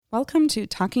Welcome to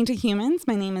Talking to Humans.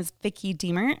 My name is Vicki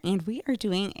Deemer, and we are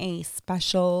doing a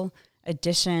special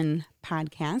edition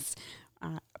podcast.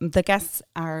 The guests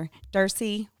are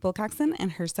Darcy Wilcoxon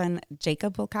and her son,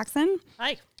 Jacob Wilcoxon.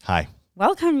 Hi. Hi.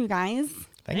 Welcome, you guys.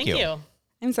 Thank you.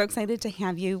 I'm so excited to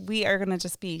have you. We are going to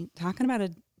just be talking about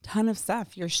a ton of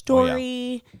stuff. Your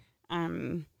story.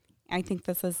 I think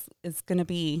this is going to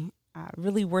be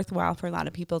really worthwhile for a lot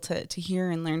of people to hear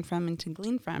and learn from and to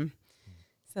glean from.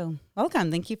 So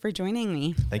welcome. Thank you for joining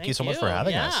me. Thank you so much for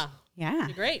having us. Yeah.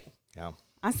 You're great. Yeah.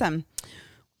 Awesome.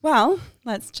 Well,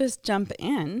 let's just jump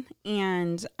in.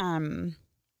 And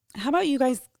how about you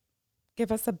guys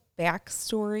give us a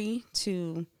backstory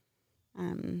to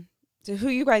who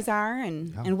you guys are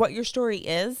and what your story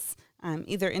is,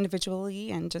 either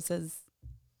individually and just as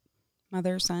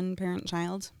mother, son, parent,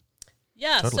 child?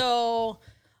 Yeah, Totally. So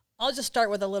I'll just start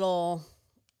with a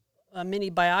mini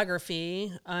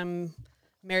biography. I'm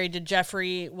married to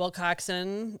Jeffrey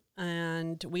Wilcoxon,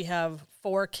 and we have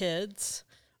 4 kids.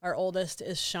 Our oldest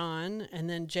is Sean, and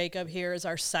then Jacob here is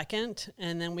our second,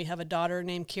 and then we have a daughter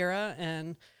named Kira,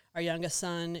 and our youngest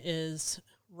son is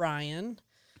Ryan.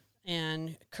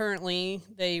 And currently,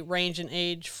 they range in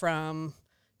age from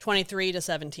 23 to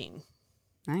 17.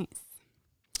 Nice.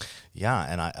 Yeah,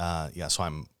 and so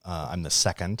I'm the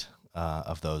second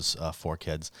of those 4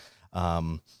 kids.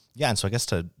 And so I guess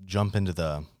to jump into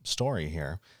the story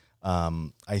here,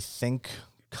 I think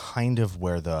kind of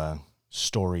where the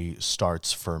story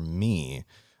starts for me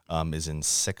is in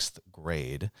 6th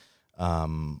grade.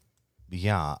 6th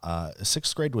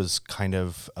grade was kind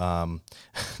of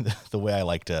the way I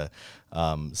like to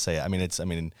say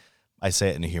it. I say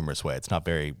it in a humorous way. It's not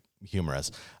very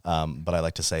humorous, but I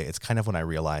like to say it's kind of when I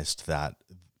realized that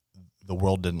the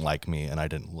world didn't like me and I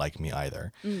didn't like me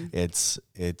either.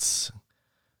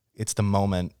 It's the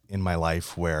moment in my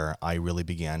life where I really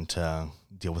began to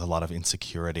deal with a lot of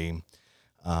insecurity,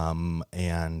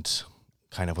 and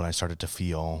kind of when I started to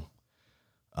feel,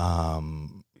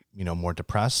 more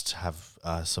depressed, have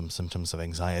some symptoms of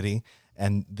anxiety.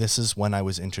 And this is when I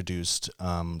was introduced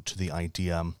to the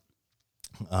idea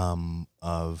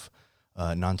of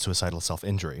non-suicidal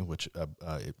self-injury, which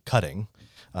cutting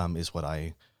is what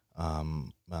I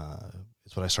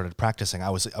started practicing. I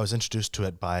was introduced to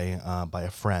it by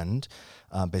a friend.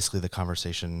 Basically, the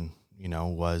conversation,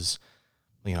 was,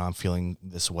 I'm feeling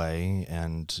this way,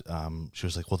 and she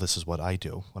was like, "Well, this is what I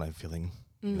do when I'm feeling,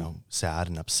 sad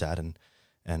and upset and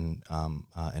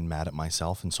mad at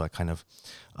myself." And so I kind of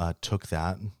took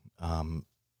that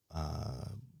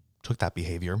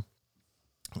behavior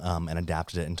and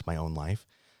adapted it into my own life,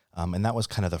 and that was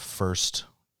kind of the first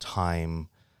time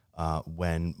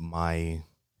when my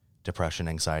depression,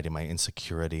 anxiety, my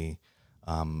insecurity,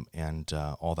 and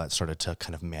all that started to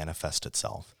kind of manifest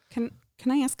itself. Can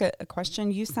I ask a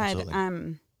question? You said it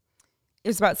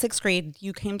was about 6th grade.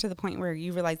 You came to the point where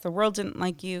you realized the world didn't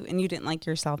like you and you didn't like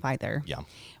yourself either. Yeah.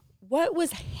 What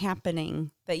was happening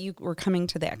that you were coming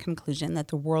to that conclusion that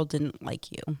the world didn't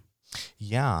like you?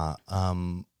 Yeah.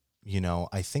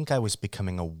 I think I was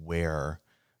becoming aware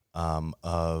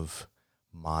of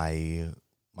my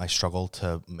struggle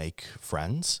to make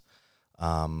friends,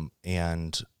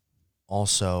 and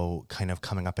also kind of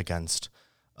coming up against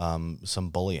some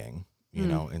bullying, in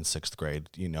 6th grade.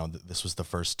 This was the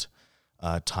first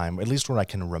time, at least where I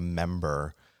can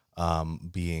remember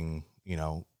being,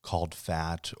 called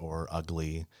fat or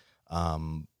ugly,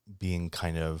 being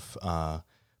kind of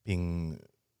being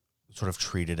sort of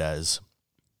treated as,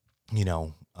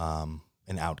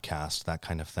 an outcast, that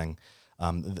kind of thing.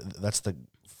 That's the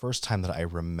first time that I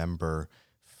remember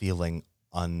feeling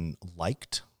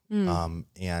unliked,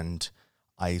 and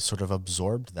I sort of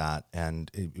absorbed that, and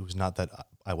it was not that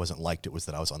I wasn't liked, it was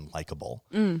that I was unlikable,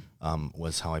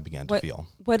 was how I began to feel.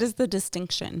 What is the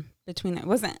distinction between it? It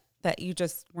wasn't that you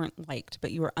just weren't liked,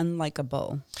 but you were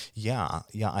unlikable. Yeah,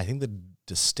 I think the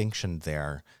distinction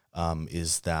there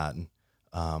is that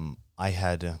I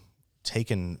had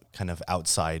taken kind of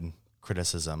outside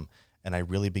criticism, and I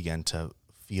really began to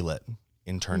feel it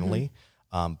internally,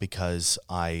 because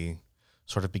I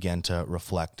sort of began to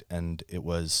reflect, and it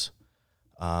was,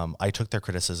 I took their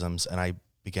criticisms and I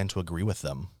began to agree with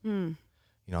them.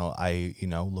 I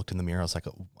looked in the mirror, I was like,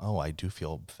 oh, I do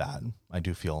feel fat. I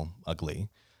do feel ugly.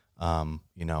 So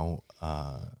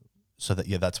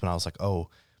that's when I was like, oh,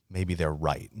 maybe they're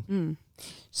right.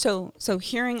 So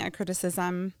hearing a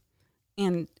criticism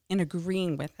and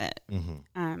agreeing with it,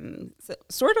 so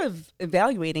sort of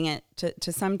evaluating it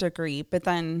to some degree, but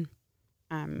then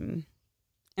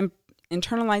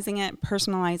internalizing it,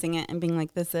 personalizing it, and being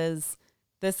like, this is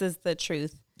the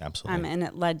truth. Absolutely. And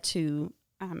it led to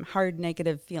hard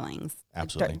negative feelings, like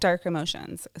Absolutely. dark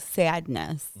emotions,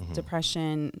 sadness,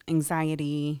 depression,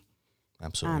 anxiety.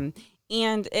 Absolutely.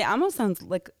 And it almost sounds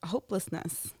like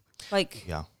hopelessness. Like,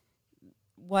 Yeah.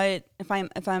 what if I'm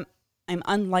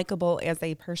unlikable as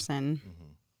a person?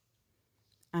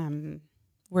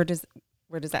 Where does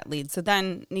that lead? So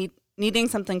then needing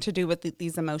something to do with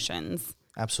these emotions,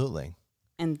 Absolutely.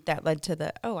 and that led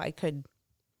to I could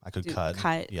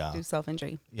cut, Yeah. do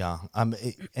self-injury. Yeah. And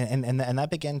that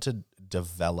began to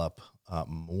develop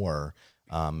more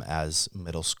as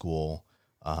middle school,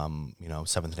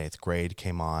 7th and 8th grade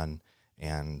came on,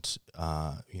 and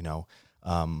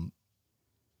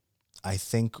I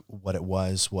think what it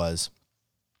was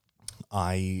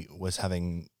I was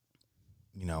having,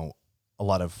 a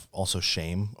lot of also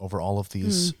shame over all of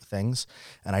these things,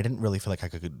 and I didn't really feel like I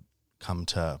could come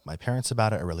to my parents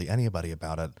about it or really anybody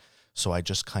about it. So I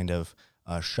just kind of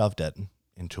shoved it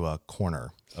into a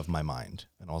corner of my mind.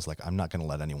 And I was like, I'm not going to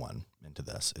let anyone into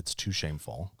this. It's too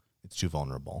shameful. It's too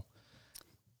vulnerable.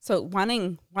 So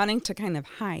wanting to kind of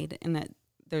hide in that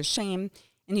there's shame,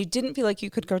 and you didn't feel like you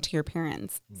could go to your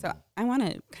parents. So I want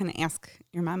to kind of ask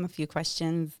your mom a few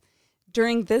questions.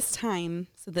 During this time,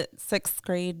 so that 6th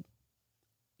grade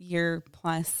year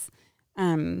plus,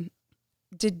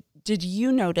 did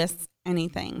you notice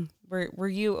anything? Were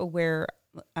you aware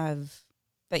of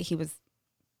that he was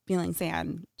feeling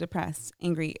sad, depressed,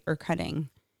 angry, or cutting?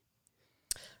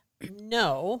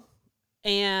 No.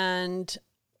 And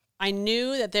I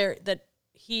knew that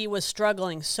he was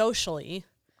struggling socially.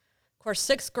 Of course,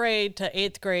 6th grade to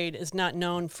 8th grade is not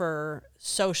known for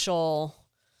social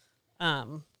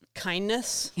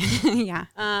kindness. Yeah.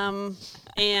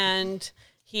 And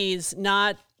Jacob's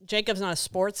not a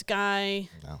sports guy.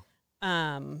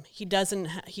 No. He doesn't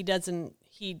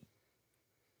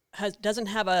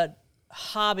have a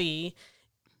hobby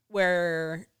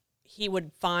where he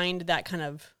would find that kind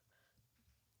of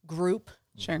group.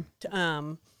 Sure.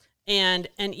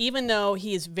 And even though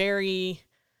he's very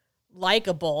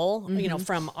likable,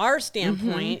 from our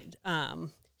standpoint,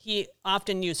 he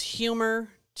often used humor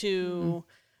to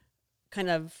kind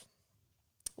of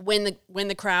win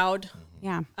the crowd.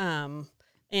 Yeah.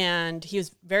 And he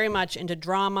was very much into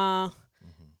drama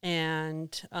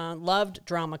and loved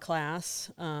drama class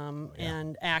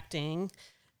and acting.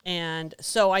 And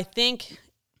so I think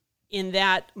in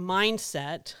that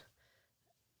mindset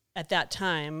at that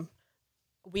time,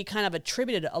 we kind of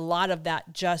attributed a lot of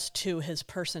that just to his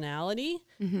personality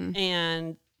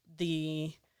and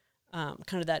the kind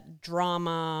of that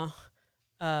drama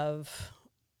of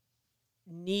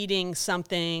needing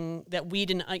something that we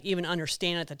didn't even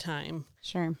understand at the time.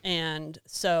 Sure. And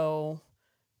so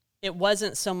it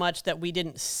wasn't so much that we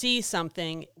didn't see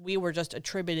something, we were just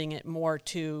attributing it more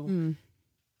to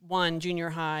one, junior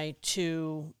high,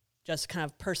 two, just kind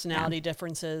of personality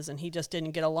differences, and he just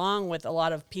didn't get along with a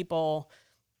lot of people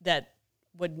that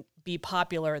would be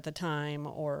popular at the time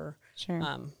or Sure.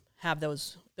 have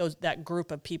that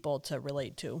group of people to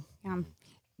relate to. Yeah.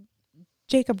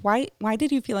 Jacob, why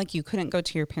did you feel like you couldn't go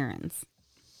to your parents?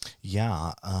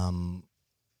 Yeah.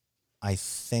 I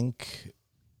think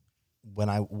when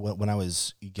I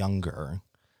was younger,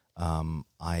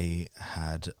 I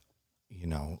had,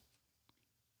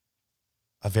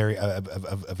 a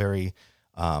very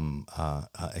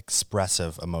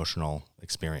expressive emotional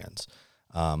experience,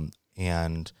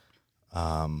 and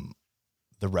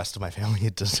the rest of my family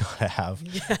does not have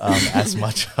as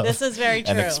much of This is very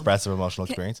an true. expressive emotional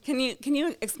experience. Can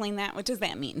you explain that? What does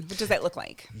that mean? What does that look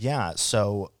like? Yeah.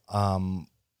 So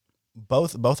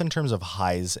both in terms of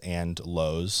highs and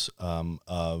lows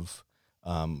of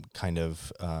kind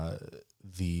of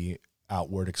the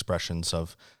outward expressions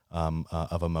of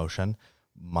emotion.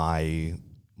 My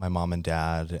mom and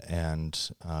dad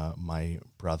and my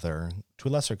brother, to a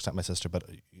lesser extent my sister, but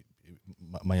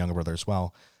my younger brother as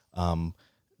well.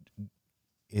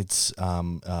 It's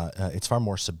far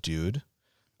more subdued,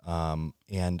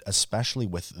 and especially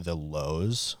with the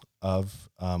lows of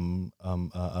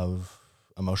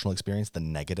emotional experience, the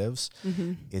negatives,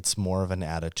 it's more of an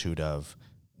attitude of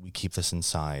we keep this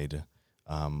inside.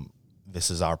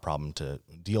 This is our problem to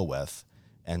deal with.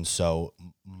 And so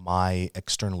my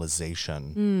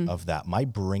externalization of that, my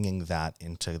bringing that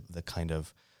into the kind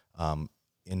of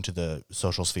into the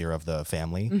social sphere of the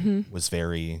family was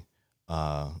very,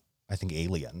 I think,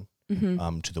 alien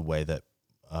to the way that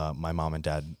my mom and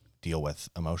dad deal with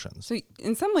emotions. So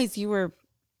in some ways you were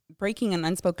breaking an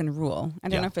unspoken rule. I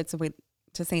don't Yeah. know if it's a way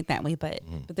to say it that way, but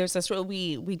there's this rule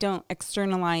we don't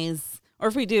externalize, or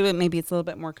if we do, maybe it's a little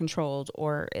bit more controlled,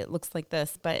 or it looks like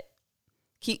this, but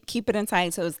keep it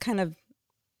inside. So it's kind of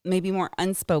maybe more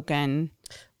unspoken.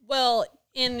 Well,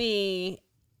 in the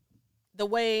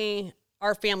way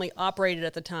our family operated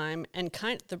at the time, and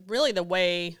really the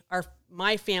way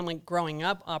my family growing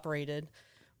up operated,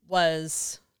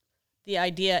 was the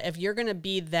idea, if you're going to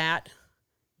be that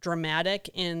dramatic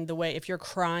in the way, if you're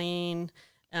crying,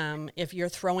 if you're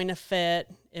throwing a fit,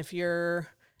 if you're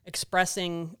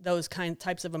expressing those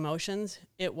types of emotions,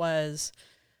 it was,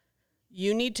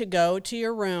 you need to go to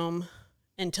your room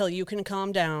until you can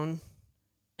calm down,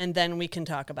 and then we can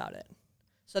talk about it.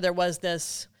 So there was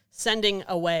this sending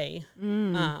away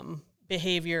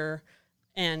behavior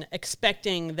and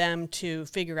expecting them to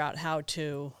figure out how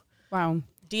to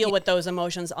deal with those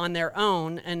emotions on their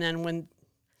own. And then when,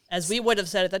 as we would have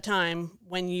said at the time,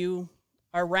 when you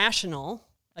are rational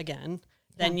again,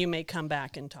 then you may come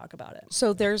back and talk about it.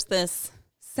 So there's this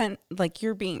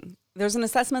there's an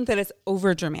assessment that it's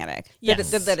over dramatic,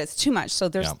 Yes. that it's too much. So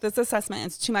there's this assessment,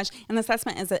 it's too much. And the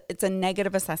assessment it's a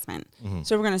negative assessment.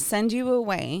 So we're going to send you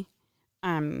away,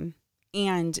 and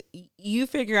you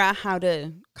figure out how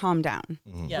to calm down.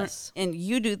 Yes. And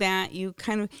you do that,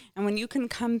 and when you can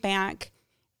come back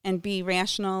and be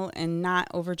rational and not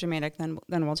over dramatic, then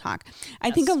we'll talk.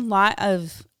 I think a lot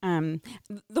of,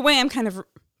 the way I'm kind of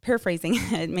paraphrasing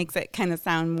it makes it kind of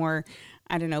sound more,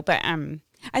 I don't know, but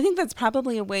I think that's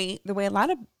probably the way a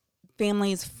lot of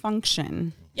families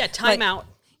function. Yeah, timeout.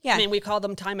 Yeah. I mean, we call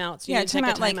them timeouts. You need to take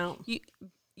a timeout.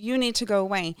 You need to go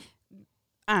away.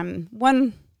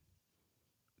 One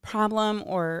problem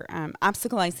or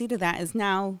obstacle I see to that is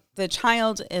now the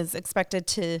child is expected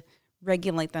to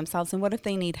regulate themselves, and what if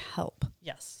they need help?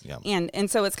 Yes. Yeah. And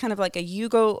so it's kind of like you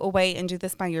go away and do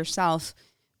this by yourself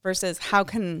versus how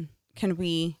can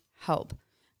we help?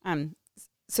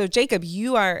 So Jacob,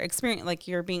 you are experiencing, like,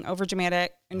 you're being over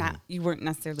dramatic. Not, you weren't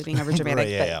necessarily being over dramatic,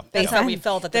 Right, but yeah. That's how we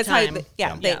felt at the time.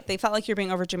 They felt like you're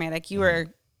being over dramatic. You were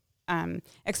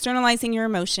externalizing your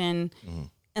emotion,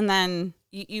 and then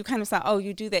you kind of thought, oh,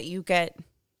 you do that, you get,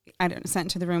 I don't know,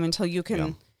 sent to the room until you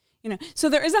can, So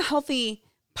there is a healthy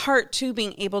part to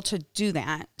being able to do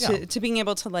that, to being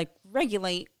able to like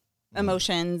regulate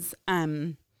emotions.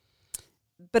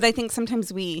 But I think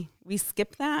sometimes we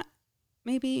skip that.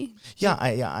 Maybe. Yeah,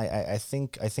 I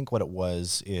think what it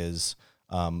was is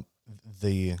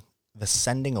the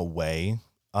sending away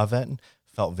of it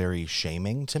felt very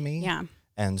shaming to me. Yeah.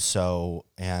 And so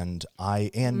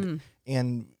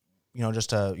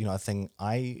just a thing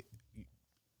I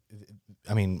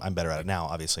mean, I'm better at it now,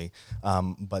 obviously.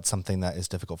 But something that is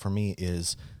difficult for me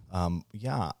is I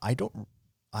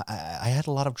had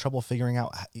a lot of trouble figuring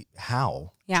out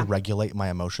how to regulate my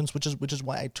emotions, which is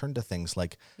why I turned to things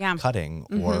like cutting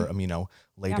or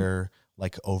later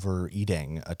like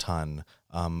overeating a ton.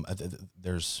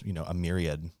 There's a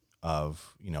myriad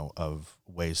of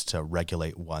ways to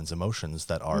regulate one's emotions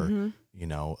that are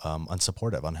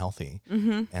unsupportive, unhealthy,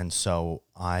 and so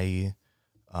I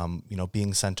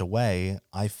being sent away,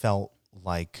 I felt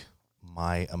like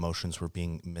my emotions were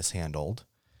being mishandled.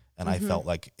 And I felt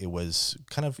like it was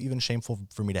kind of even shameful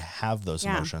for me to have those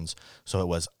emotions. So it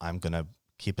was, I'm going to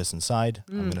keep this inside.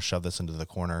 I'm going to shove this into the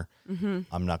corner.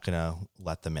 I'm not going to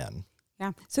let them in.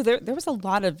 Yeah. So there was a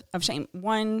lot of shame.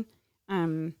 One,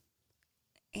 the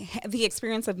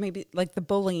experience of maybe like the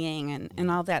bullying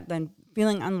and all that, then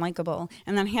feeling unlikable,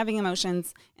 and then having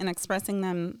emotions and expressing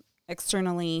them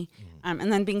externally,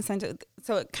 and then being sent to,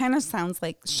 so it kind of sounds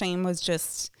like shame was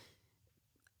just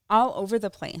all over the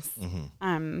place.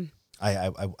 I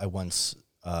once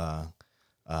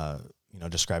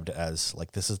described it as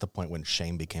like, this is the point when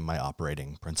shame became my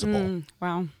operating principle.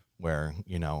 Wow. Where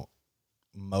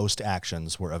most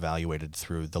actions were evaluated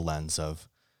through the lens of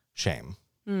shame.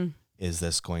 Is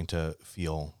this going to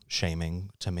feel shaming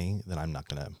to me? Then I'm not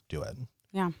going to do it.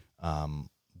 Yeah.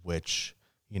 Which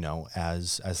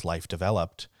as life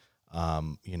developed,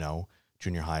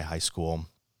 junior high school,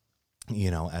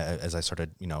 as I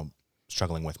started,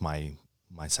 struggling with my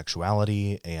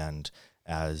sexuality, and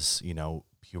as,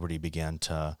 puberty began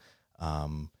to,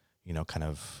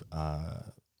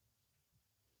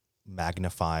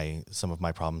 magnify some of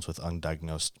my problems with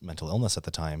undiagnosed mental illness at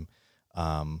the time,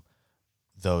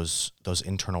 those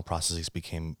internal processes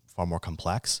became far more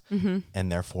complex.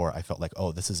 And therefore I felt like,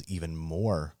 oh, this is even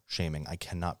more shaming. I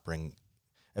cannot bring,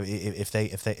 if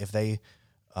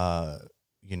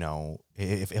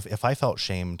I felt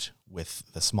shamed with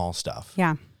the small stuff,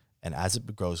 and as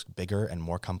it grows bigger and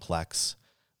more complex,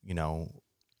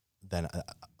 then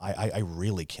I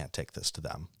really can't take this to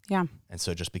them. Yeah. And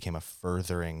so it just became a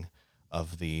furthering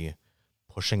of the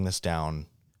pushing this down.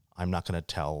 I'm not going to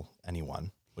tell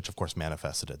anyone, which of course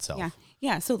manifested itself. Yeah.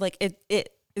 Yeah. So like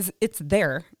it's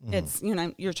there. It's,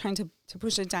 you're trying to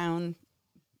push it down,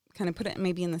 kind of put it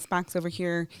maybe in this box over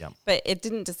here, Yep. but it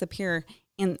didn't disappear.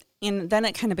 And then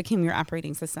it kind of became your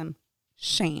operating system,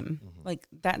 shame. Like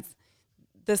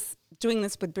doing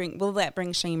this will that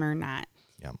bring shame or not?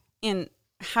 Yeah. And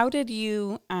how did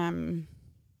you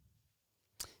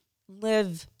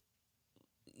live?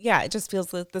 Yeah, it just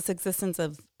feels like this existence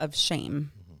of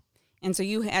shame. And so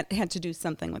you had to do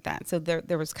something with that. So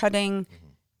there was cutting,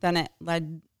 then it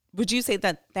led, would you say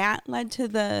that led to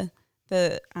the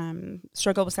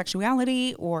struggle with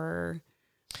sexuality, or?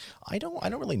 I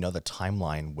don't really know the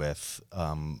timeline with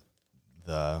I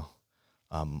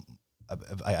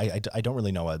don't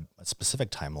really know a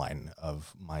specific timeline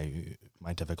of my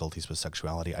difficulties with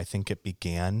sexuality. I think it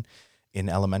began in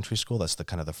elementary school. That's the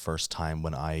kind of the first time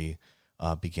when I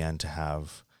began to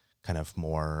have kind of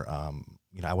more,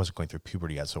 I wasn't going through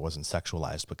puberty yet, so it wasn't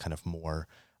sexualized, but kind of more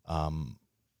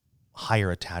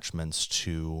higher attachments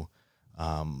to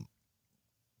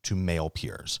male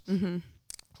peers.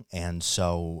 And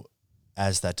so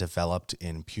as that developed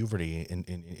in puberty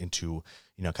into,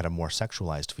 kind of more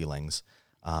sexualized feelings,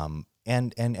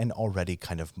 and already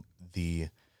kind of the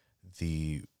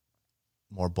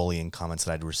more bullying comments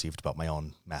that I'd received about my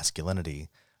own masculinity,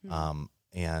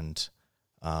 and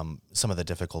some of the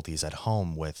difficulties at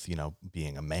home with,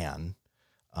 being a man,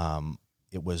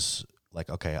 it was like,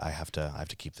 okay, I have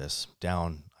to keep this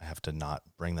down. I have to not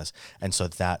bring this. And so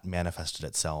that manifested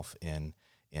itself in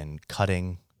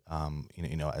cutting,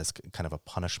 as kind of a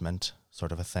punishment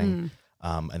sort of a thing.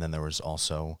 And then there was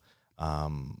also,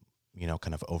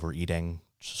 kind of overeating,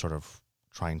 sort of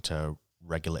trying to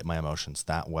regulate my emotions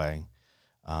that way.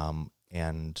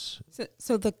 And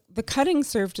so the cutting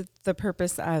served the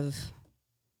purpose of,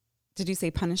 did you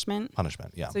say punishment?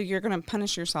 Punishment, yeah. So you're going to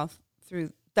punish yourself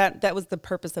through that. That was the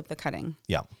purpose of the cutting.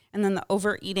 Yeah. And then the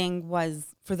overeating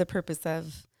was for the purpose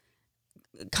of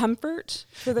comfort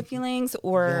for the feelings,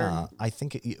 or? Yeah, I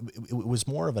think it was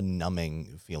more of a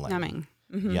numbing feeling. Numbing.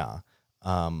 Mm-hmm. Yeah.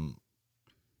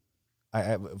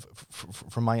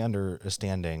 From my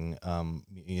understanding,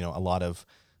 a lot of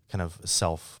kind of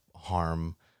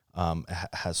self-harm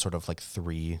has sort of like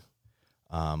three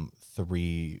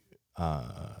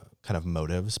kind of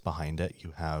motives behind it.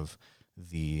 You have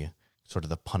the sort of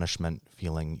the punishment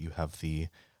feeling, you have the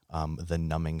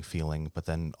numbing feeling, but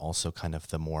then also kind of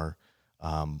the more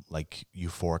like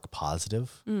euphoric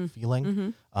positive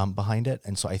feeling behind it.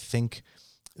 And so I think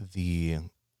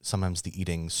sometimes the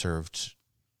eating served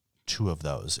two of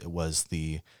those. It was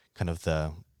the kind of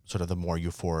the sort of the more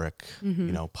euphoric,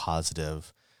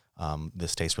 positive,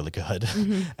 this tastes really good.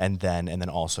 and then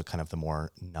also kind of the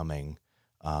more numbing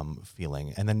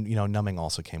feeling. And then, numbing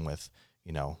also came with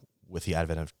the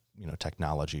advent of,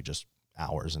 technology, just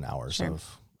hours and hours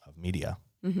of media.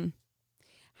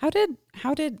 How did,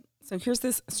 so here's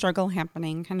this struggle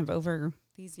happening kind of over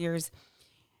these years.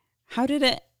 How did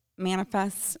it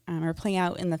manifest or play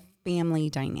out in the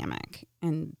family dynamic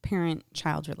and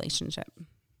parent-child relationship?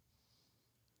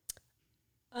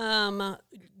 Do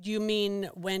you mean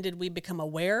when did we become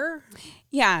aware?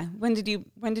 Yeah. When did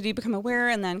you become aware,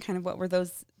 and then kind of what were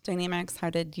those dynamics? How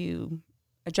did you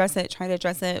address it, try to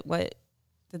address it? What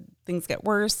did things get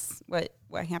worse? What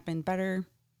happened better?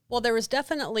 Well, there was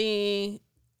definitely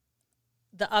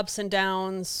the ups and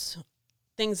downs,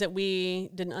 things that we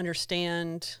didn't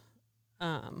understand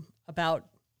about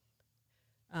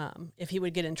if he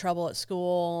would get in trouble at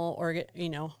school or get,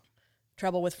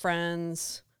 trouble with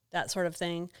friends, that sort of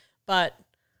thing. But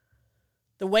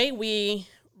the way we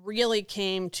really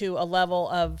came to a level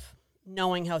of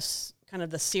knowing how kind of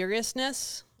the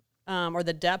seriousness or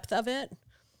the depth of it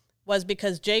was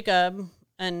because Jacob,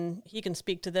 and he can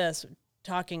speak to this,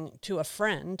 talking to a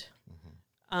friend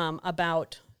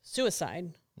about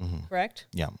suicide, correct?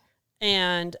 Yeah.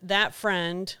 And that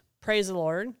friend, praise the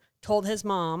Lord, told his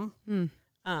mom,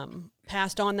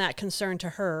 passed on that concern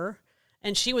to her.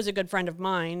 And she was a good friend of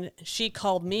mine. She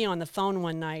called me on the phone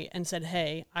one night and said,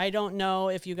 hey, I don't know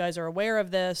if you guys are aware of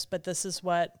this, but this is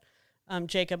what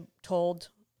Jacob told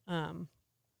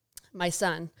my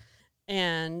son.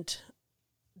 And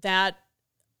that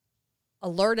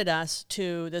alerted us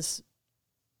to this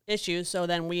issue. So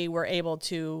then we were able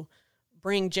to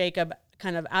bring Jacob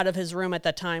kind of out of his room at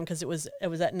that time, because it was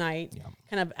at night,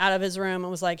 kind of out of his room, and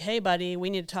was like, hey buddy,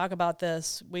 we need to talk about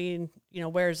this.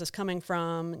 Where is this coming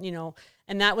from?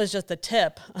 And that was just the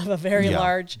tip of a very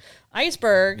large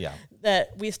iceberg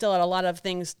that we still had a lot of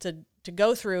things to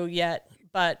go through yet,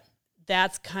 but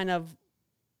that's kind of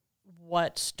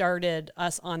what started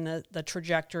us on the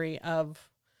trajectory of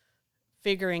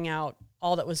figuring out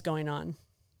all that was going on.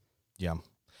 Yeah.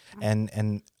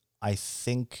 And I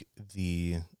think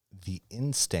the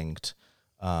instinct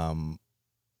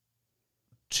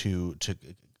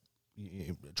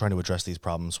trying to address these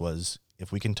problems was,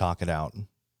 if we can talk it out,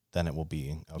 then it will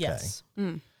be okay. Yes.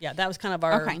 Yeah, that was kind of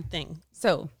our Okay. thing.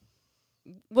 So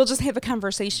we'll just have a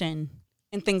conversation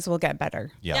and things will get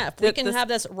better. Yeah, if we Th- can this- have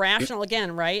this rational,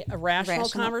 again, right? A rational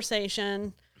Rational.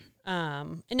 conversation.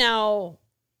 And now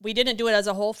we didn't do it as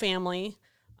a whole family.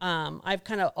 I've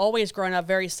kind of always grown up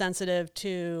very sensitive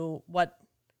to what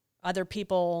other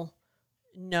people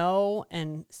know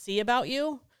and see about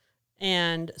you.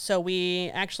 And so we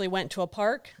actually went to a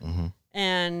park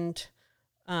and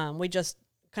we just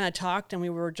kind of talked, and we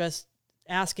were just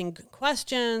asking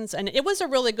questions. And it was a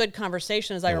really good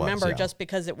conversation, as I It was, remember, yeah. just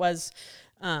because it was,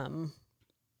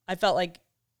 I felt like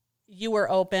you were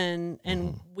open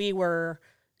and we were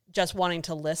just wanting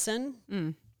to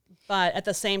listen. But at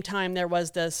the same time, there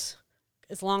was this,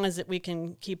 as long as we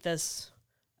can keep this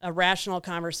a rational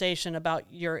conversation about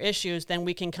your issues, then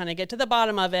we can kind of get to the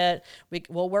bottom of it.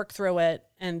 We'll work through it,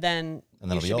 and then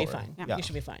And you it'll be should be over. fine. Yeah. You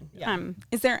should be fine. Yeah.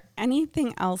 Is there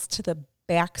anything else to the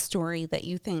backstory that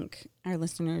you think our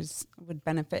listeners would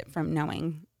benefit from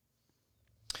knowing?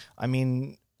 I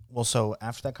mean, well, so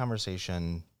after that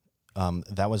conversation,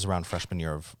 that was around freshman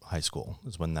year of high school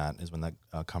is when that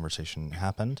conversation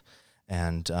happened.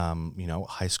 And,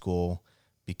 high school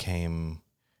became,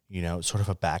 sort of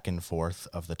a back and forth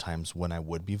of the times when I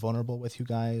would be vulnerable with you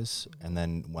guys and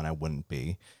then when I wouldn't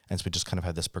be. And so we just kind of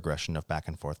had this progression of back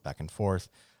and forth.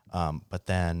 But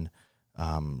then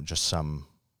just some,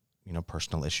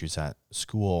 personal issues at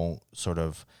school sort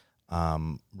of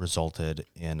resulted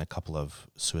in a couple of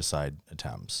suicide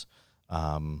attempts.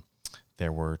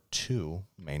 There were two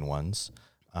main ones.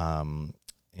 And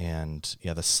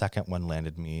the second one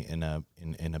landed me in a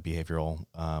behavioral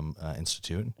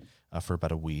institute for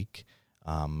about a week.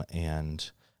 I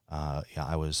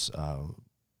was,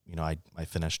 I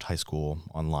finished high school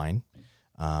online.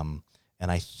 And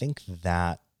I think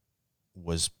that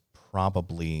was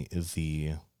probably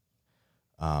the,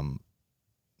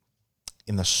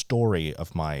 in the story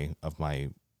of my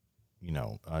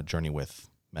journey with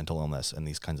mental illness and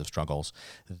these kinds of struggles,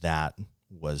 that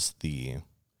was the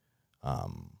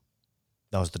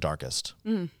darkest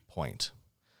point.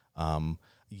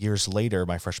 Years later,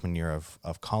 my freshman year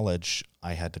of college,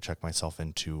 I had to check myself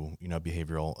into,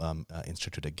 behavioral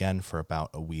institute again for about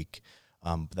a week.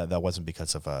 That wasn't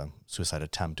because of a suicide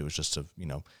attempt. It was just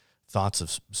thoughts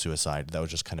of suicide. That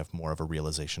was just kind of more of a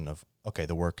realization of, okay,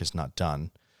 the work is not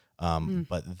done.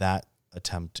 But that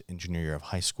attempt in junior year of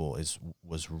high school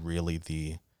was really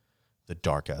the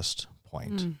darkest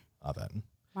point of it.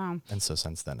 Wow. And so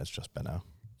since then, it's just been a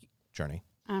journey.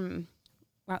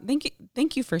 Well,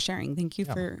 thank you for sharing. Thank you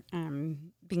for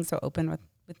being so open with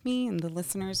me and the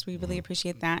listeners. We really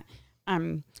appreciate that.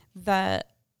 The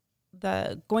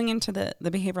going into the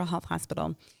behavioral health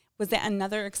hospital, was that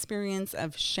another experience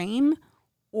of shame,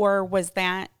 or was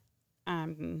that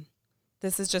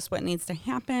this is just what needs to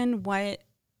happen?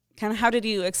 How did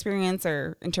you experience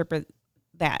or interpret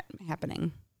that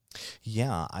happening?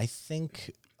 Yeah, I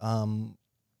think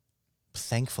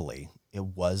thankfully it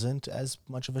wasn't as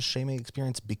much of a shaming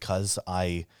experience because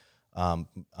because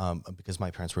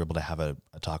my parents were able to have a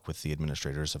talk with the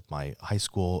administrators of my high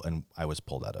school, and I was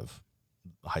pulled out of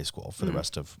high school for the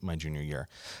rest of my junior year.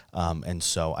 And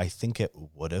so I think it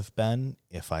would have been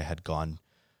if I had gone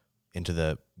into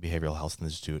the Behavioral Health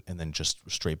Institute and then just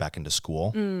straight back into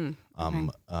school.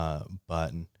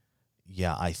 But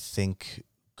yeah, I think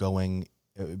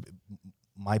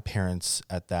my parents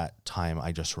at that time,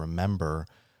 I just remember,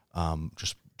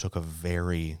 just took a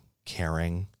very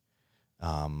caring,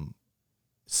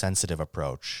 sensitive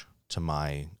approach to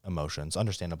my emotions,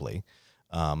 understandably.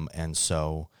 And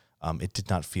so it did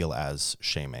not feel as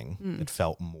shaming. It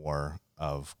felt more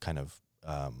of kind of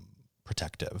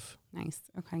protective. Nice.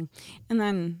 Okay. And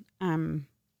then,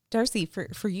 Darcy,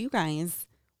 for you guys,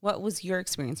 what was your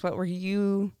experience? What were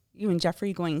you and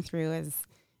Jeffrey going through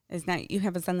as now you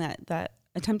have a son that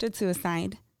attempted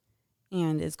suicide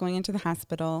and is going into the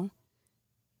hospital?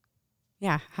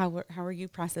 Yeah. How were you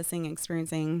processing,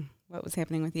 experiencing what was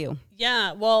happening with you?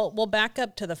 Yeah, well, we'll back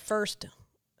up to the first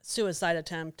suicide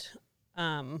attempt.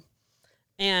 And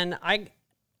I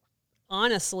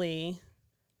honestly,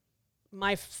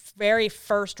 my very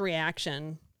first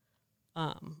reaction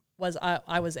was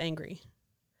I was angry.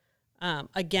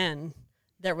 Again,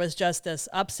 there was just this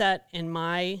upset in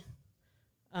my,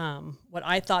 what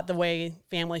I thought the way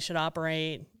family should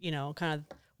operate, kind of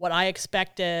what I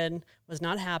expected was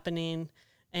not happening.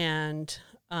 And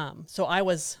so I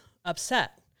was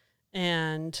upset.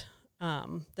 And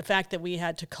the fact that we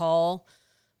had to call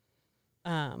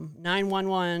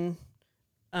 911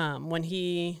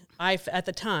 when at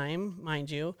the time,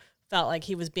 mind you, felt like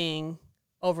he was being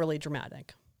overly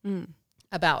dramatic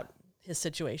about his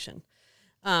situation,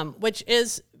 which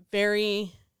is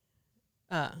very,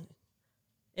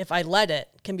 if I let it,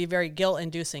 can be very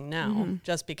guilt-inducing now,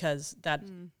 just because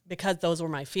because those were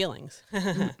my feelings.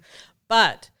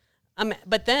 But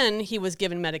then he was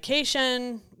given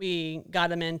medication. We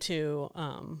got him into,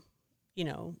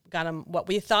 got him what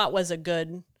we thought was a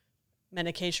good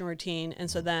medication routine.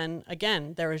 And so then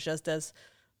again, there was just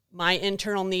my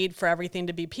internal need for everything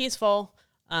to be peaceful.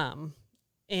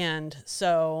 And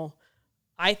so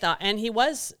I thought, and he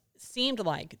seemed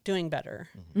like doing better.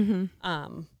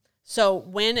 So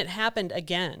when it happened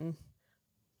again,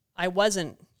 I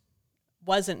wasn't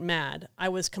mad. I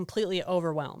was completely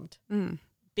overwhelmed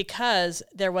because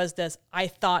there was I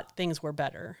thought things were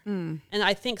better. And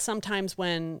I think sometimes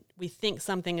when we think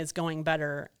something is going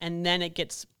better and then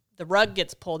the rug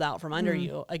gets pulled out from under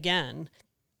you again,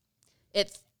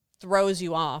 it throws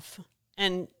you off.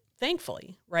 And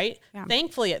thankfully, right? Yeah.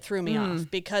 Thankfully it threw me off,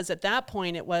 because at that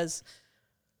point it was,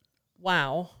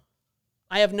 wow,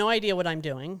 I have no idea what I'm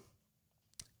doing,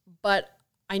 but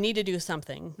I need to do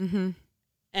something.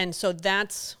 And so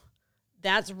that's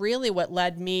really what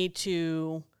led me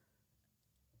to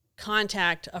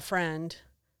contact a friend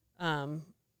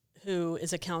who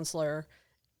is a counselor.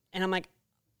 And I'm like,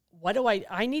 what do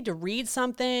I need to read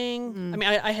something. I mean,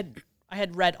 I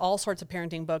had read all sorts of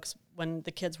parenting books when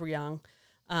the kids were young.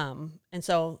 And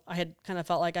so I had kind of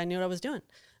felt like I knew what I was doing.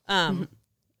 And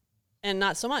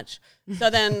not so much. So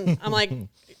then I'm like,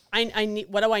 I need,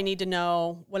 what do I need to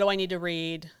know? What do I need to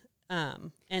read?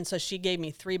 And so she gave me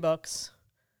 3 books.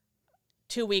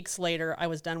 2 weeks later, I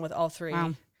was done with all 3.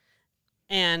 Wow.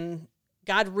 And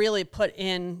God really put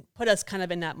us kind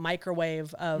of in that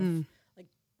microwave of like,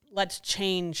 let's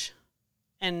change.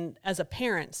 And as a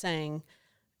parent saying,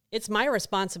 it's my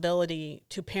responsibility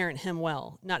to parent him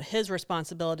well, not his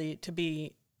responsibility to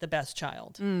be the best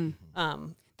child.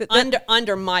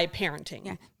 Under my parenting.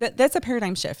 Yeah. That's a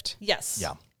paradigm shift. Yes.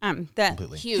 Yeah. That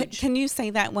completely huge. Can you say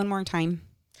that one more time?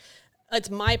 It's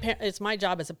my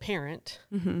job as a parent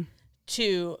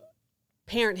to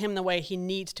parent him the way he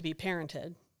needs to be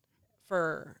parented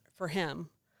for him,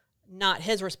 not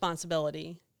his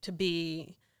responsibility to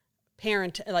be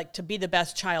to be the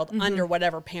best child under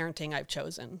whatever parenting I've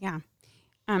chosen. Yeah.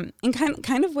 And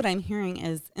kind of what I'm hearing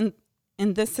is in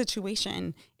this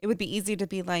situation, it would be easy to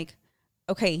be like,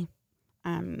 okay,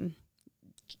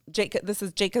 Jacob, this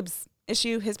is Jacob's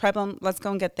issue, his problem, let's go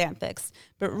and get that fixed.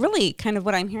 But really kind of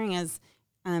what I'm hearing is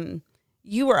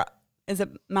you were, as a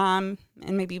mom,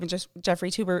 and maybe even just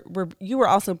Jeffrey too, you were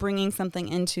also bringing something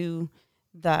into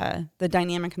the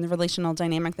dynamic and the relational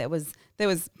dynamic that was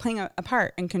playing a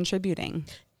part and contributing.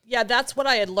 Yeah, that's what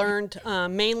I had learned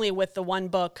mainly with the one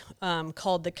book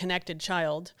called The Connected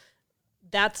Child.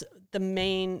 That's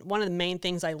one of the main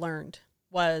things I learned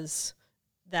was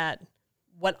that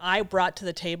what I brought to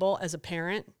the table as a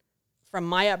parent, from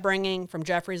my upbringing, from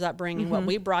Jeffrey's upbringing, what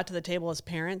we brought to the table as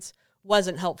parents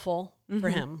wasn't helpful for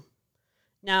him.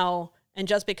 Now, and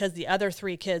just because the other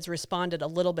 3 kids responded a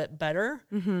little bit better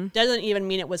doesn't even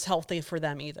mean it was healthy for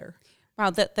them either. Wow,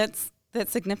 that's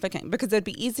significant, because it'd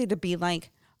be easy to be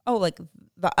like, oh, like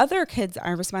the other kids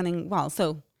are responding well,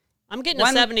 so I'm getting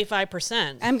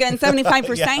 75%. I'm getting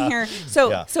 75% here.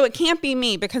 So it can't be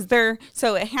me, because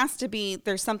so it has to be,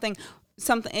 there's something,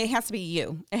 it has to be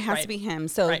you. It has to be him.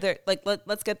 So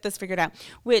let's get this figured out,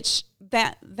 which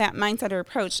that mindset or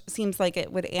approach seems like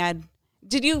it would add.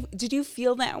 Did you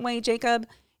feel that way, Jacob?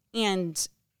 And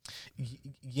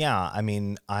yeah, I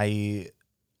mean, I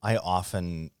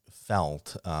often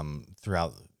felt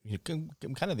throughout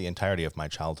kind of the entirety of my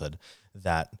childhood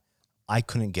that I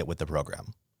couldn't get with the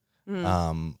program.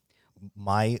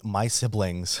 My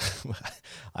siblings,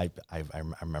 I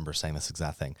remember saying this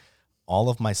exact thing. All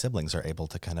of my siblings are able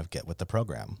to kind of get with the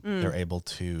program. They're able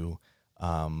to,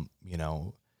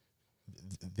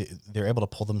 they're able to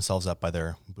pull themselves up by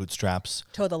their bootstraps,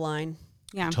 toe the line.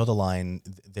 Yeah, toe the line.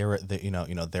 They're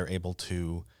able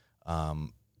to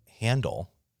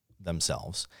handle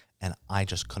themselves, and I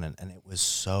just couldn't. And it was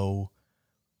so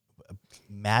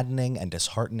maddening and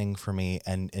disheartening for me,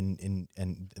 and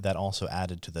that also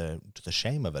added to the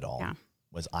shame of it all. Yeah.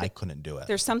 Was I couldn't do it.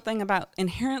 There's something about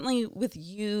inherently with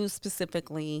you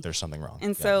specifically. There's something wrong.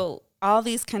 And so all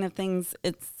these kind of things,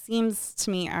 it seems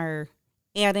to me, are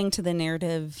adding to the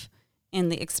narrative and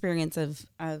the experience of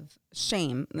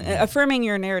shame, affirming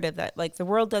your narrative that like the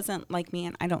world doesn't like me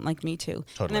and I don't like me too.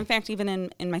 Totally. And in fact,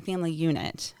 even in my family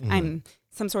unit, I'm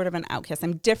some sort of an outcast.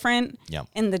 I'm different,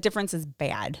 and the difference is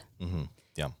bad.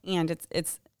 Yeah, and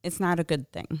it's not a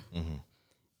good thing.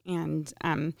 And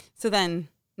so then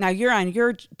now you're on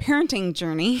your parenting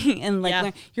journey and like Yeah.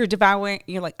 when you're devouring,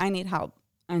 you're like, I need help.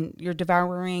 And you're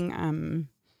devouring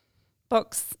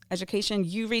books, education.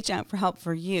 You reach out for help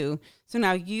for you. So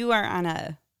now you are on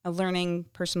a learning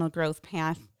personal growth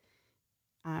path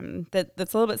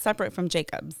that's a little bit separate from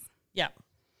Jacob's. Yeah.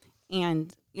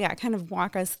 And yeah, kind of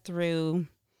walk us through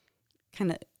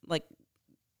kind of like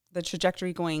the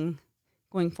trajectory going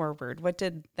forward. What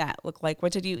did that look like?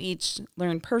 What did you each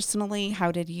learn personally?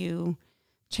 How did you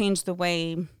change the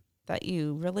way that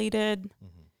you related?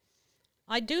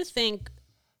 I do think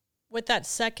with that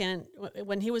second,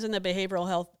 when he was in the behavioral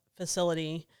health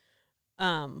facility,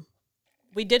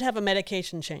 we did have a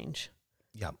medication change,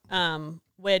 Yeah.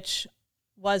 which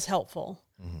was helpful,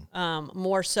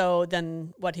 more so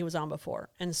than what he was on before.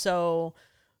 And so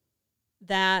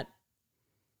that,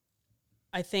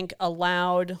 I think,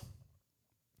 allowed,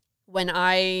 when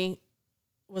I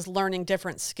was learning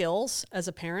different skills as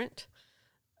a parent,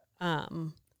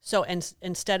 so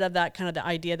instead of that kind of the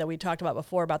idea that we talked about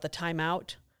before about the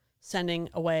timeout, sending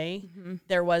away,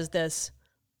 there was this,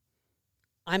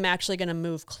 I'm actually going to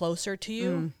move closer to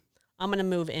you. I'm going to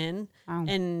move in. Wow.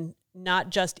 And not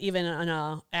just even in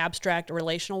an abstract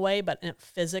relational way, but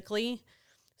physically.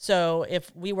 So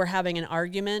if we were having an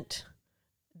argument,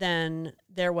 then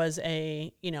there was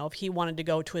if he wanted to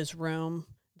go to his room,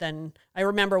 then I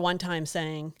remember one time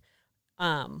saying,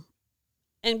 and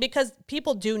because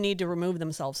people do need to remove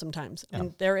themselves sometimes. Yeah.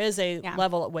 And there is a Yeah.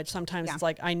 level at which sometimes Yeah. it's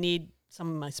like, I need some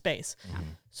of my space.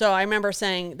 So I remember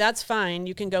saying, that's fine,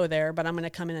 you can go there, but I'm going to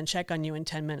come in and check on you in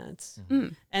 10 minutes.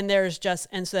 And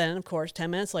so then, of course, 10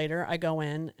 minutes later, I go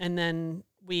in, and then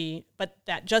but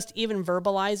that just even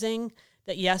verbalizing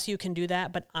that, yes, you can do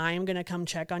that, but I'm going to come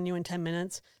check on you in 10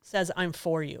 minutes says I'm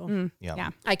for you. Yeah.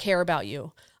 Yeah. I care about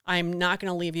you. I'm not going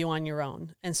to leave you on your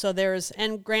own. And so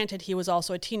and granted, he was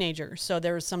also a teenager, so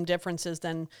there was some differences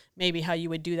than maybe how you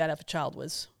would do that if a child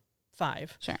was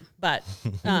 5. Sure. But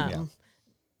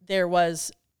there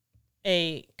was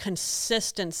a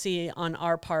consistency on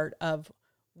our part of,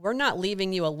 we're not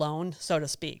leaving you alone, so to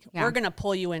speak. Yeah. We're going to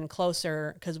pull you in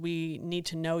closer because we need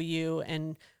to know you,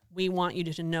 and we want you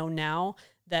to know now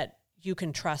that you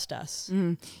can trust us,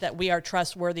 that we are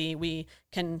trustworthy. We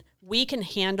can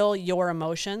handle your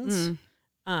emotions,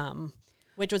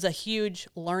 which was a huge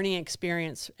learning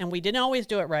experience. And we didn't always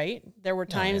do it right. There were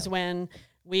times when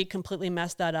we completely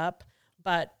messed that up,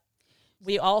 but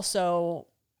we also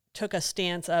took a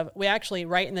stance of, we actually,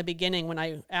 right in the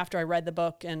beginning, after I read the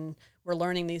book and we're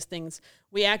learning these things,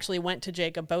 we actually went to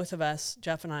Jacob, both of us,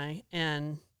 Jeff and I,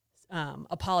 and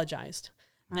apologized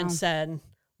and said,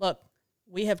 look,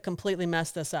 we have completely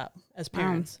messed this up as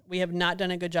parents. We have not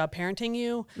done a good job parenting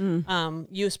you,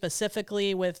 you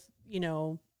specifically with,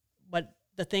 what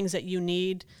the things that you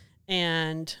need.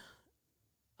 And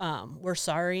we're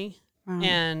sorry.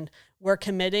 And we're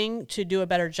committing to do a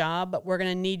better job, but we're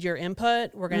going to need your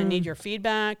input. We're going to need your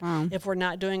feedback. If we're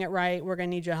not doing it right, we're going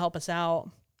to need you to help us out.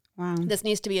 Wow. This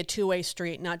needs to be a two-way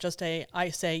street, not just a I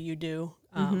say, you do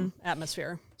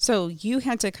atmosphere. So you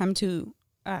had to come to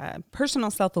personal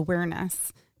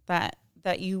self-awareness that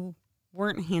you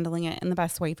weren't handling it in the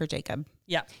best way for Jacob.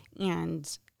 Yeah.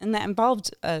 And that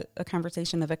involved a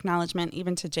conversation of acknowledgement,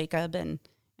 even to Jacob, and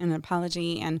an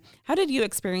apology. And how did you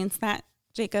experience that,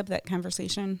 Jacob, that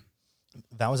conversation?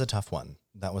 That was a tough one.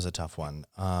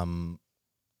 I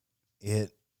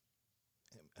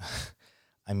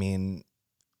mean,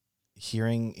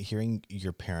 hearing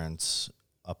your parents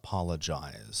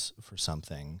apologize for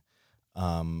something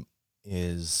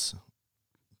is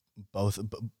both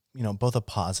a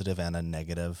positive and a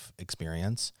negative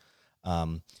experience,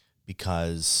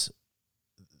 because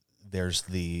there's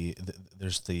the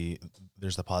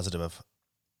positive of,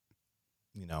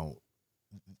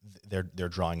 they're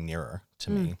drawing nearer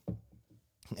to me,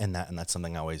 and that's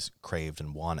something I always craved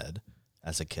and wanted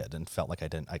as a kid and felt like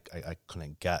I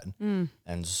couldn't get.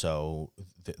 And so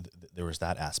there was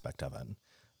that aspect of it.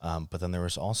 But then there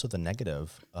was also the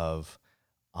negative of,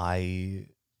 I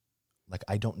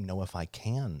don't know if I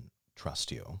can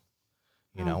trust you,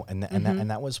 and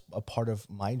that was a part of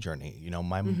my journey.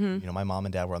 My mom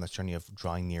and dad were on this journey of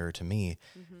drawing nearer to me,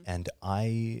 and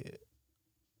I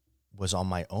was on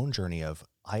my own journey of,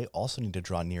 I also need to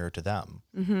draw nearer to them.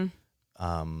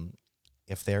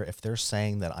 If they're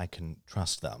saying that I can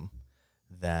trust them,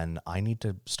 then I need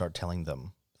to start telling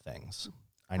them things.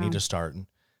 I need to start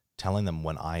telling them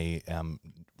when I am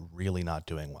really not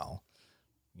doing well.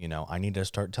 I need to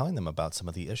start telling them about some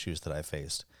of the issues that I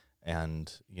faced.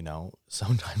 And,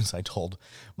 sometimes I told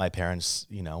my parents,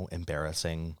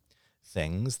 embarrassing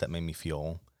things that made me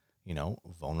feel,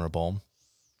 vulnerable.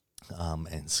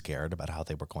 and scared about how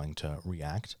they were going to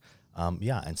react.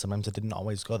 And sometimes it didn't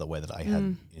always go the way that I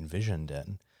had envisioned it.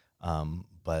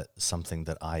 But something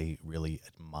that I really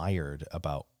admired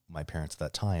about my parents at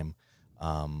that time,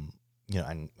 and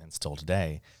still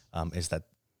today, is that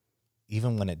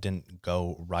even when it didn't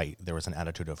go right, there was an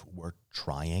attitude of we're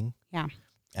trying. Yeah.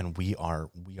 And we are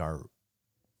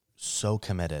so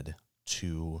committed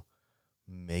to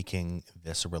making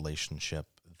this a relationship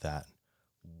that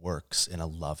works in a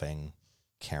loving,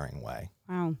 caring way.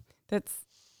 Wow.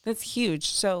 That's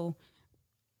huge. So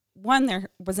one, there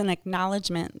was an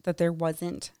acknowledgement that there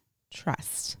wasn't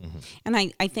trust. Mm-hmm.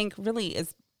 And I think really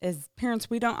as parents,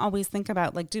 we don't always think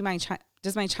about like,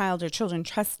 does my child or children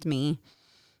trust me?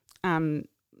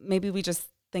 Maybe we just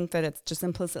think that it's just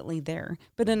implicitly there,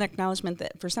 but an acknowledgement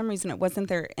that for some reason it wasn't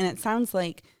there. And it sounds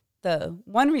like the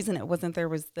one reason it wasn't there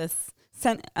was this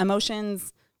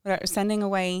emotions, sending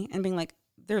away and being like,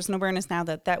 there's an awareness now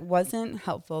that wasn't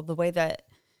helpful. The way that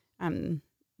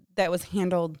that was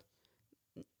handled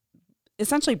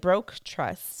essentially broke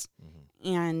trust.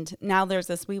 Mm-hmm. And now there's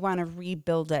this, we want to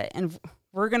rebuild it, and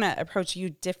we're going to approach you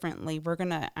differently. We're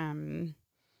going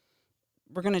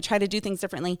to try to do things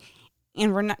differently,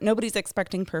 and nobody's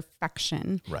expecting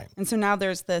perfection. Right. And so now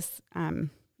there's this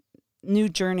new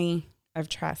journey of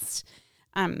trust.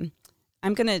 I'm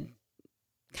going to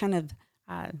kind of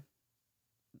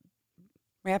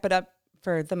wrap it up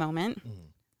for the moment. Mm-hmm.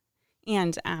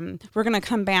 And we're going to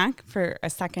come back for a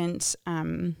second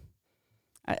session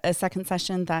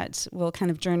that will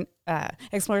kind of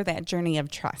explore that journey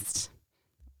of trust.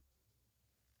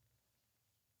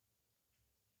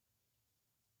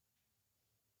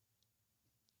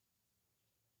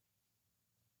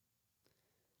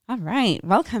 All right.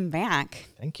 Welcome back.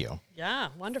 Thank you. Yeah,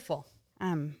 wonderful.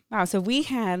 Wow. So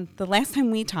the last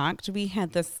time we talked, we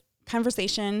had this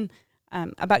conversation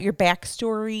about your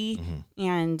backstory.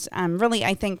 Mm-hmm. And really,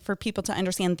 I think for people to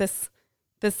understand this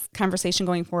conversation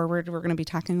going forward, we're going to be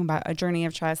talking about a journey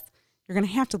of trust. You're going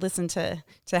to have to listen to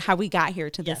how we got here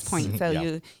to this point. So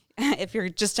yeah. If you're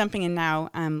just jumping in now,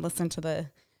 listen to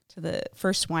the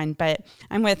first one. But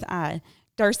I'm with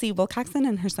Darcy Wilcoxon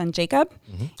and her son Jacob,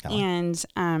 mm-hmm.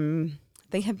 And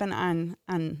they have been on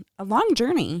a long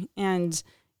journey, and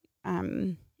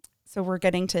so we're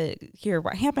getting to hear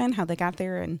what happened, how they got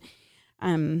there, and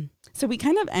so we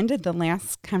kind of ended the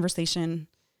last conversation.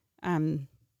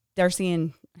 Darcy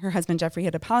and her husband Jeffrey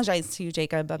had apologized to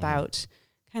Jacob about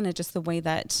kind of just the way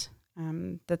that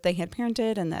that they had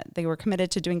parented and that they were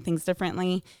committed to doing things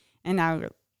differently. And now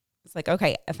it's like,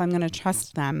 okay, if I'm going to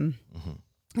trust them, mm-hmm.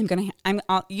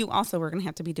 You also were going to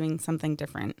have to be doing something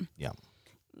different. Yeah.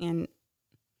 And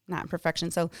not perfection.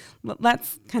 So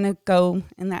let's kind of go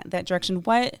in that direction.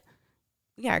 Kind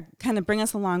of bring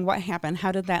us along. What happened?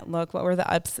 How did that look? What were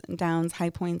the ups and downs, high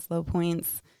points, low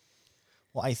points?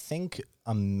 Well, I think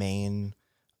a main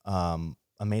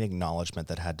acknowledgement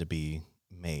that had to be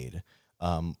made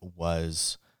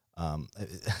was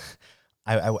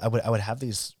I would have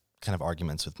these kind of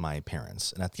arguments with my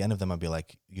parents, and at the end of them, I'd be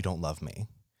like, "You don't love me,"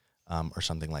 or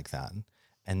something like that,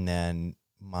 and then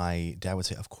my dad would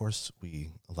say, "Of course we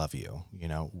love you. You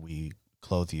know, we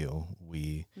clothe you.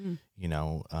 We,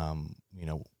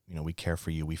 we care for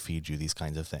you. We feed you. These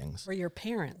kinds of things." We're your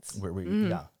parents. Yeah.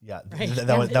 Right.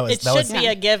 That was be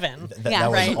a given.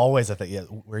 That was always a thing. Yeah,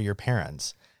 we're your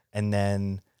parents, and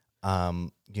then, I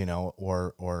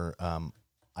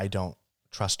don't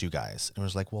trust you guys. And it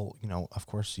was like, well, of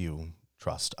course you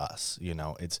trust us.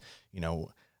 It's,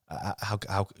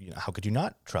 how could you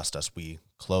not trust us? We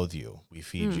clothe you, we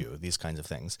feed you, these kinds of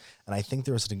things. And I think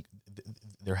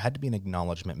there had to be an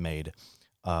acknowledgement made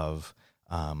of,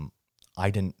 I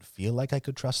didn't feel like I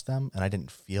could trust them, and I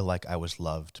didn't feel like I was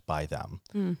loved by them.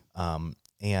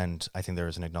 And I think there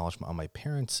was an acknowledgement on my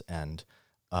parents' end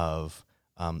of,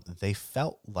 they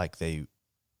felt like they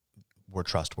were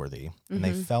trustworthy, mm-hmm. and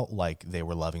they felt like they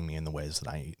were loving me in the ways that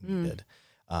I needed.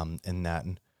 And that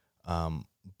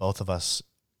both of us,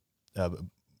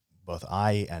 both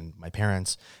I and my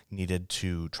parents, needed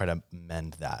to try to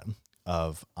mend that.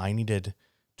 I needed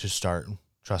to start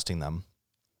trusting them,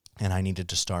 and I needed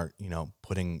to start,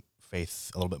 putting a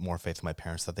little bit more faith in my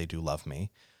parents that they do love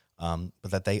me,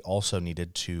 but that they also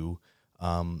needed to,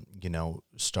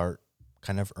 start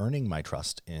kind of earning my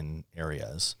trust in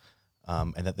areas,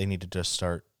 and that they needed to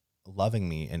start loving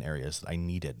me in areas that I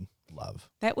needed love.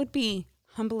 That would be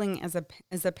humbling as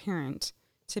a parent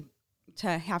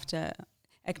to have to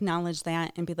acknowledge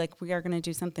that and be like, we are going to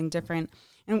do something different.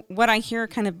 And what I hear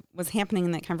kind of was happening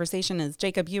in that conversation is,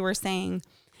 Jacob, you were saying,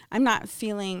 I'm not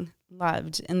feeling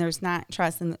loved and there's not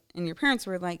trust. And your parents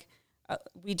were like,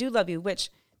 we do love you, which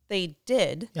they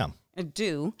did Yeah.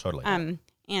 do. Totally.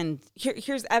 And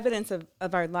here's evidence of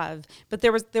our love, but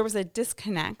there was a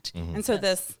disconnect. And so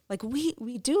this, like,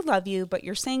 we do love you, but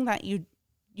you're saying that you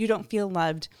don't feel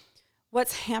loved.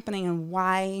 What's happening, and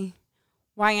why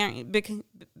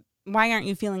aren't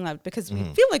you feeling loved? Because we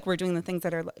feel like we're doing the things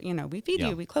that are, we feed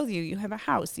you, we clothe you, you have a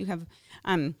house, you have,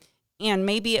 and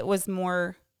maybe it was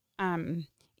more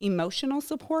emotional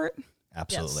support.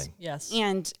 Absolutely. Yes.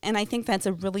 And I think that's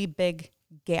a really big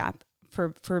gap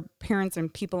for parents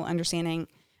and people understanding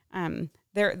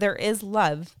there is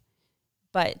love,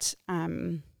 but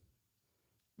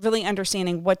really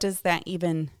understanding what does that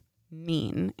even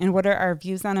mean, and what are our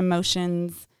views on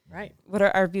emotions. Right. What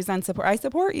are our views on support? I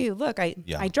support you. Look, I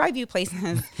drive you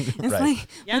places. It's Right.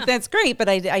 like that's great, but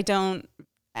I don't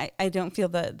feel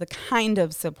the kind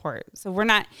of support. So we're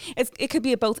not. It could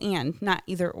be a both and, not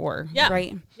either or. Yeah.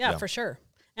 Right. Yeah, for sure.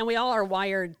 And we all are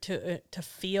wired to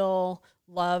feel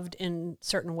loved in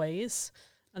certain ways,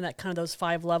 and that kind of those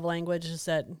 5 love languages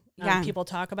that people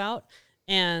talk about.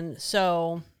 And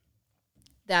so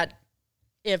that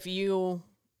if you,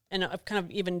 and I've kind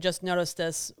of even just noticed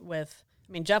this with,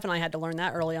 I mean, Jeff and I had to learn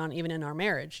that early on, even in our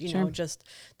marriage, you know, just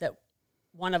that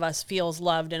one of us feels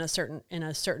loved in a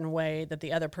certain way that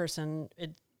the other person,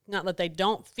 not that they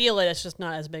don't feel it, it's just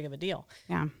not as big of a deal.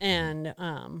 Yeah. And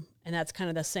that's kind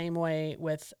of the same way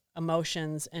with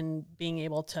emotions and being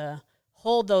able to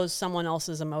hold those someone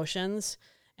else's emotions.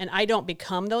 And I don't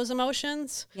become those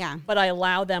emotions, but I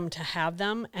allow them to have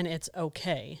them, and it's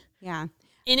okay. Yeah.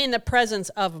 And in the presence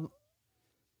of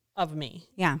me.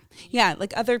 Yeah. Yeah.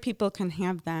 Like other people can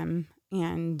have them,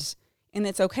 and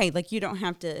it's okay. Like you don't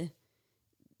have to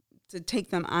take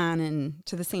them on and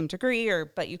to the same degree,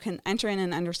 but you can enter in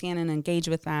and understand and engage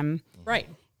with them. Right.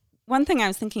 One thing I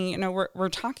was thinking, we're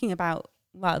talking about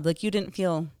love, like you didn't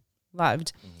feel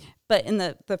loved, but in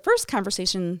the first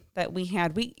conversation that we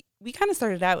had, we kind of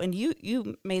started out, and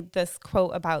you made this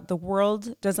quote about the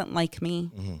world doesn't like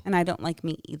me, and I don't like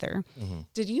me either.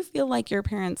 Did you feel like your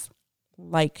parents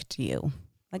liked you?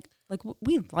 Like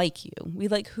we like you. We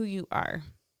like who you are.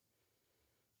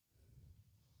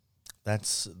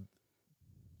 That's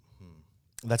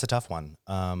a tough one.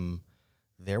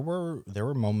 There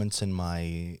were moments in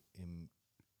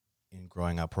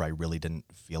growing up where I really didn't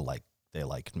feel like they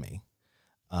liked me.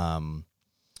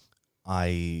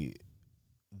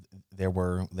 There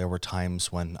were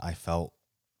times when I felt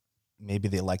maybe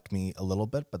they liked me a little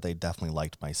bit, but they definitely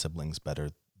liked my siblings better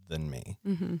than me.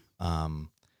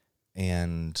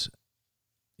 And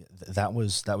that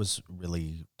was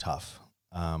really tough.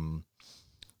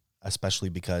 Especially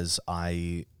because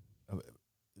I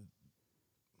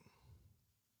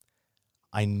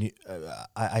knew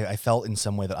I felt in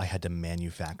some way that I had to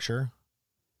manufacture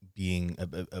being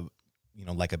a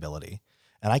likability,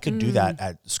 and I could do that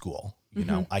at school. You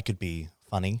know, I could be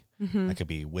funny, I could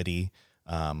be witty,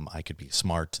 I could be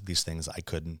smart. These things I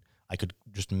could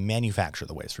just manufacture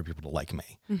the ways for people to like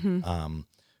me.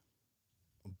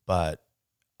 But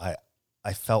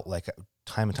I felt like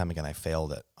time and time again I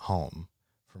failed at home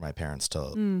for my parents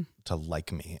to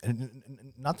like me, and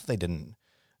not that they didn't,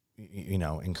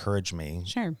 encourage me,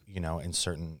 in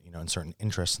certain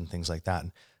interests and things like that.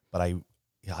 But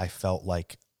I felt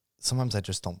like sometimes I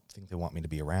just don't think they want me to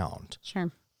be around.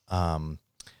 Sure.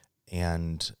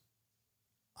 And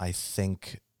I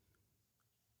think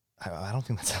I don't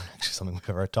think that's actually something we've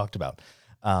ever talked about.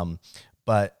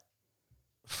 But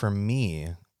for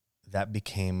me, that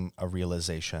became a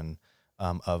realization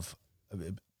of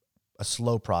a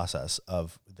slow process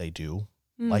of they do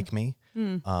like me,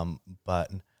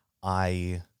 but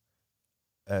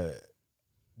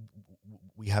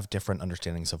we have different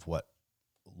understandings of what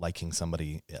liking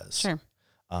somebody is,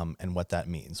 and what that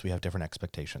means. We have different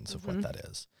expectations of what that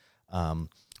is.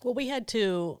 Well, we had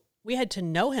to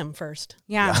know him first.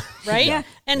 Yeah. Right? Yeah.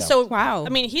 And so, wow. I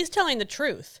mean, he's telling the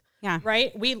truth. Yeah.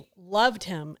 Right? We loved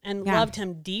him and loved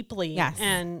him deeply. Yes.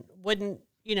 And wouldn't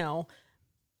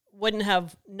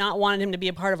have not wanted him to be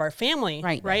a part of our family.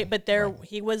 Right. But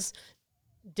he was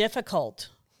difficult.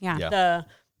 Yeah.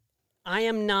 I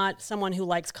am not someone who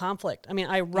likes conflict. I mean,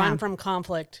 I run from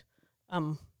conflict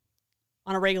on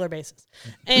a regular basis.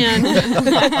 And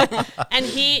and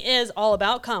he is all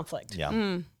about conflict.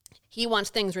 Yeah. He wants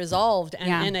things resolved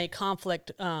and in a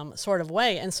conflict sort of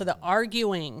way. And so the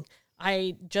arguing,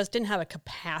 I just didn't have a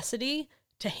capacity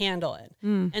to handle it.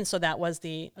 And so that was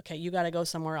okay, you got to go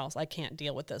somewhere else. I can't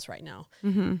deal with this right now.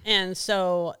 And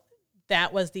so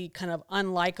that was the kind of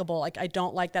unlikable, like I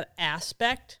don't like that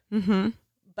aspect,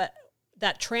 but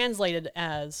that translated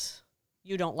as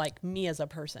you don't like me as a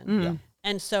person.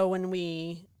 And so when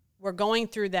we were going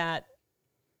through that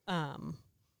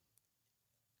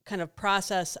kind of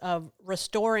process of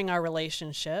restoring our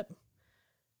relationship,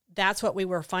 that's what we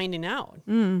were finding out.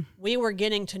 We were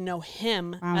getting to know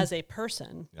him as a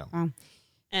person,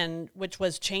 and which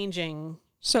was changing.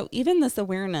 So even this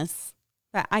awareness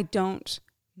that I don't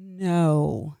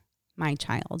know my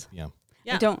child. Yeah.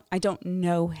 I don't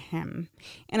know him.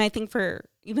 And I think for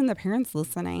even the parents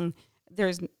listening,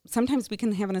 there's sometimes we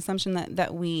can have an assumption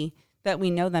that we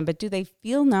know them, but do they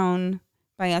feel known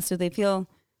by us? Do they feel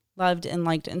loved and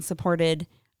liked and supported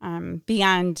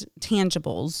beyond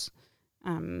tangibles?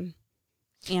 I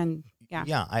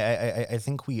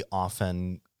think we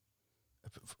often,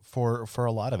 for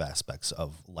a lot of aspects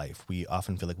of life, we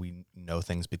often feel like we know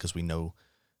things because we know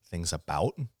things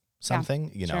about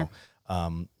something. You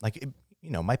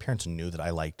know, my parents knew that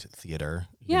I liked theater.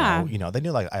 You know, they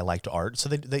knew like I liked art, so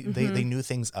they knew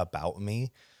things about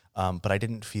me, but I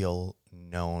didn't feel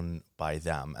known by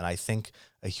them, and I think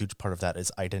a huge part of that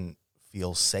is I didn't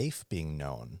feel safe being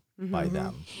known by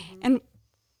them. And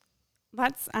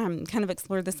let's kind of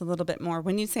explore this a little bit more.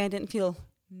 When you say I didn't feel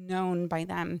known by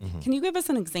them, can you give us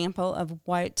an example of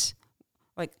what,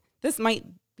 like, this might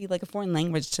be like a foreign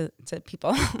language to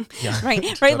people, right?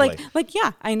 Totally. Like,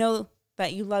 yeah, I know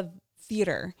that you love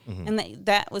theater and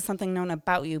that was something known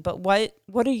about you, but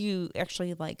what are you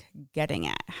actually like getting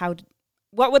at?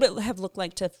 What would it have looked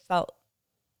like to felt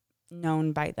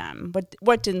known by them?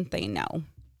 What didn't they know?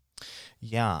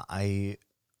 Yeah, I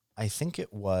think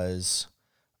it was,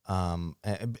 and,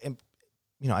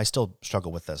 I still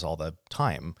struggle with this all the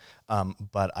time,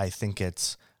 but I think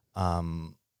it's,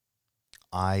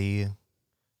 I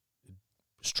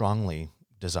strongly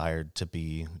desired to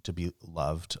be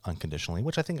loved unconditionally,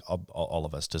 which I think all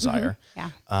of us desire.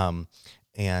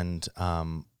 And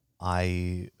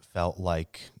I felt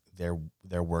like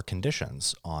there were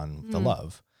conditions on the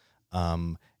love,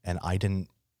 and I didn't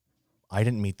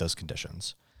meet those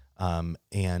conditions.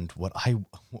 And what I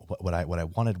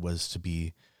wanted was to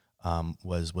be,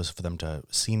 was for them to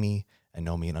see me and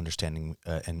know me and understanding,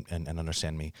 and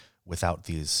understand me without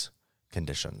these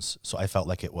conditions. So I felt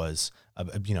like it was,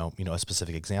 a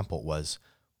specific example was,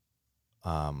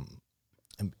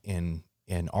 in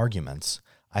arguments,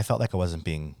 I felt like I wasn't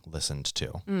being listened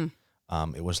to.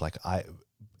 It was like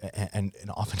and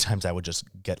oftentimes I would just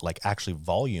get like actually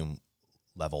volume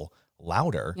level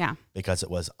louder, because it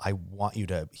was, I want you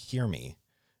to hear me,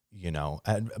 and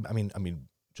I mean,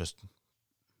 just,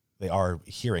 they are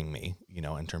hearing me,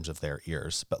 in terms of their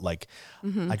ears, but like,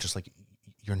 I just like,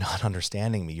 you're not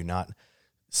understanding me. You're not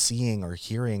seeing or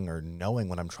hearing or knowing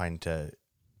what I'm trying to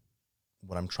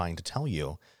tell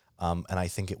you. And I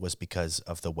think it was because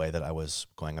of the way that I was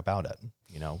going about it,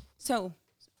 So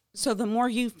the more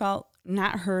you felt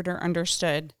not heard or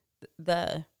understood,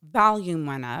 the volume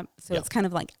went up. So it's kind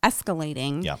of like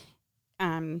escalating.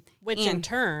 Which in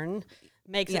turn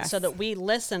makes it so that we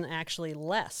listen actually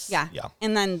less. Yeah.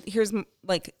 And then here's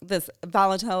like this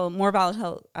more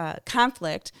volatile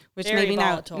conflict, which Very maybe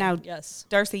volatile. now, Yes.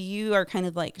 Darcy, you are kind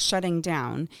of like shutting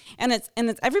down, and it's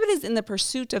everybody's in the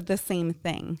pursuit of the same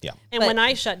thing. And when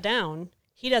I shut down,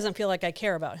 he doesn't feel like I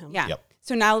care about him.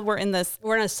 So now we're in a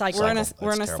cycle.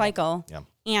 We're in a cycle.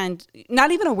 And not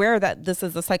even aware that this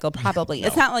is a cycle, probably.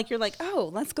 It's not like you're like,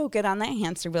 oh, let's go get on that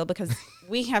hamster wheel because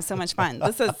we have so much fun.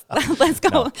 This is, let's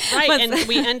go. Right, and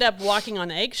we end up walking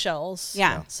on eggshells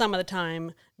some of the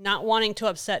time, not wanting to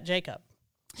upset Jacob.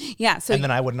 So and then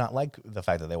I would not like the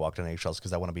fact that they walked on eggshells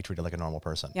because I want to be treated like a normal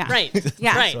person. Right.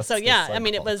 Right. So I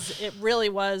mean, it really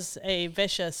was a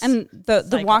vicious. And the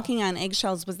cycle. walking on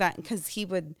eggshells was that because he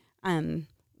would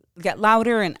get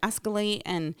louder and escalate,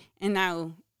 and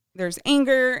now there's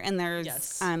anger and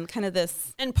there's kind of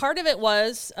this. And part of it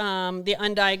was the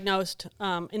undiagnosed,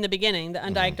 in the beginning, the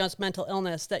undiagnosed mental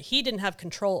illness that he didn't have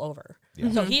control over.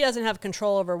 So he doesn't have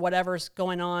control over whatever's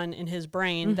going on in his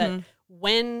brain, that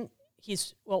when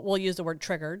he's, we'll use the word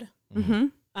triggered,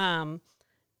 then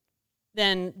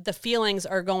the feelings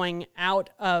are going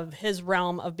out of his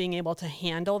realm of being able to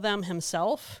handle them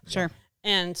himself. Sure.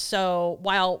 And so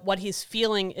while what he's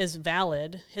feeling is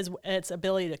valid, its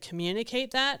ability to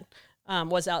communicate that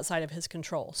was outside of his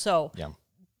control. So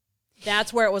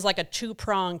that's where it was like a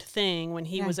two-pronged thing when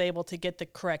he was able to get the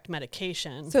correct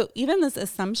medication. So even this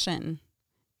assumption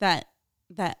that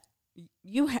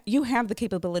you have the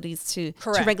capabilities to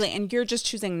regulate, and you're just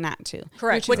choosing not to.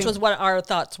 Correct, which was what our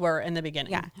thoughts were in the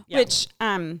beginning. Which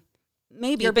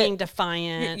maybe you're being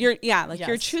defiant.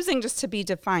 You're choosing just to be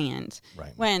defiant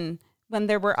when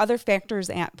there were other factors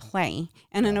at play,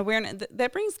 and an awareness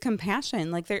that brings compassion.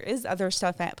 Like there is other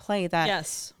stuff at play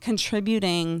that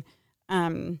contributing,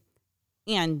 and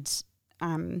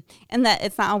that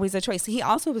it's not always a choice. He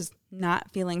also was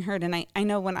not feeling heard. And I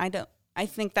know when I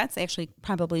think that's actually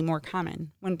probably more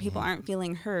common when people aren't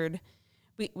feeling heard.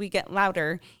 We get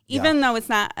louder, even though it's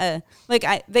not they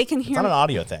can hear. It's not an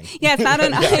audio thing. Yeah, it's not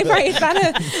an right. It's not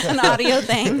an audio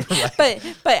thing.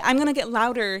 Right. But I'm gonna get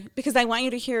louder because I want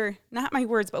you to hear not my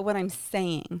words, but what I'm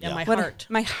saying. Yeah,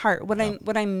 my heart.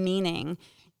 What I'm meaning,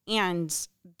 and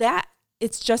that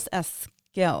it's just a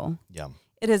skill. Yeah.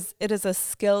 It is a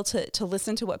skill to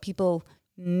listen to what people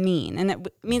mean, and it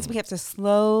means we have to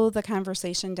slow the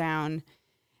conversation down.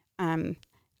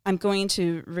 I'm going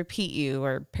to repeat you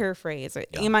or paraphrase. Or,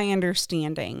 am I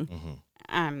understanding?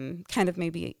 Kind of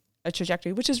maybe a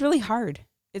trajectory, which is really hard.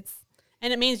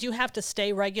 And it means you have to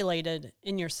stay regulated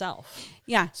in yourself.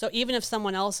 Yeah. So even if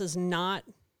someone else is not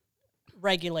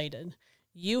regulated,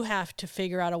 you have to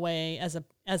figure out a way as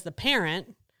the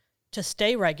parent to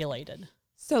stay regulated.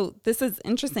 So this is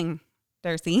interesting,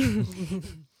 Darcy,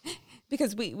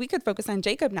 because we could focus on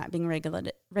Jacob not being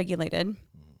regulated.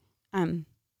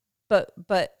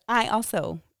 But I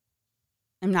also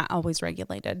am not always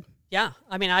regulated. Yeah.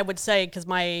 I mean, I would say because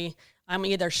I'm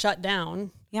either shut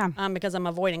down because I'm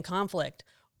avoiding conflict,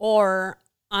 or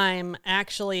I'm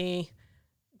actually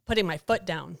putting my foot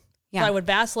down. Yeah. So I would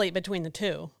vacillate between the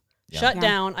two. Yeah. Shut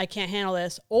down, I can't handle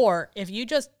this. Or if you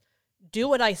just do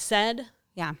what I said,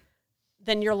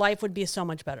 then your life would be so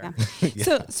much better.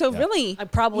 Yeah. So really, I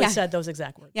probably said those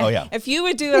exact words. Yeah. Oh, yeah. If you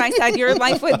would do what I said, your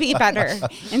life would be better.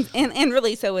 And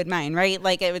really, so would mine, right?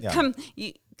 Like it would come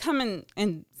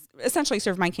and essentially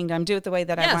serve my kingdom, do it the way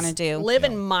that I want to do. Live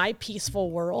in my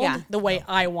peaceful world the way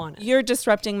I want it. You're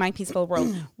disrupting my peaceful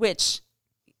world, which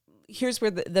here's where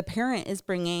the parent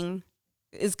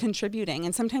is contributing.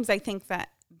 And sometimes I think that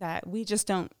we just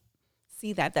don't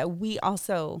see that we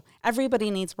also, everybody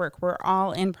needs work. We're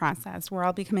all in process. We're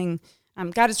all becoming,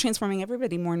 God is transforming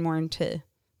everybody more and more into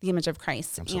the image of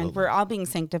Christ. Absolutely. And we're all being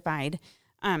sanctified.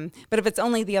 But if it's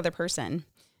only the other person,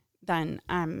 then,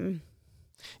 I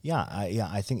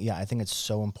think it's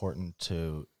so important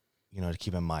to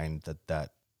keep in mind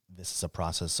that this is a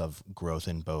process of growth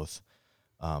in both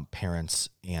parents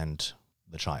and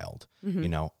the child.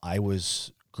 I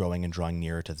was growing and drawing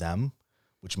nearer to them,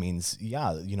 which means,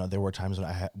 there were times when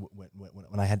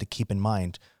I had to keep in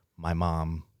mind my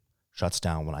mom shuts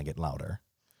down when I get louder,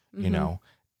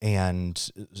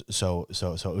 and so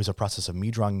it was a process of me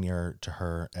drawing nearer to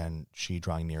her and she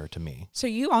drawing nearer to me. So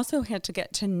you also had to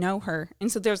get to know her.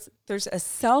 And so there's a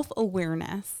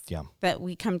self-awareness that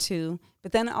we come to,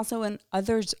 but then also an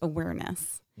others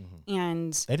awareness.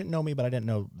 And they didn't know me, but I didn't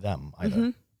know them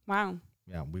either. Wow.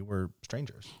 Yeah, we were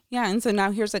strangers. Yeah, and so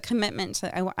now here's a commitment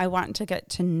to I want to get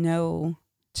to know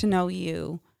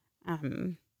you.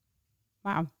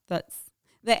 Wow, that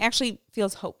actually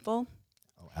feels hopeful.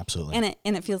 Oh, absolutely.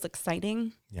 And it feels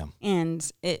exciting. Yeah.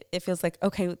 And it feels like,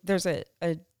 okay, there's a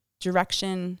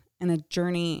direction and a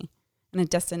journey and a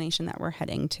destination that we're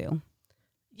heading to.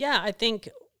 Yeah, I think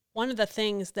one of the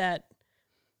things that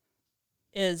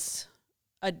is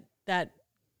that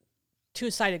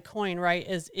two-sided coin, right,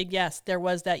 is yes, there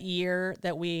was that year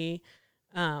that we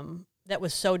that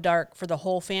was so dark for the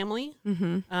whole family,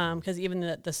 because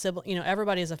even the sibling,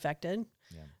 everybody is affected.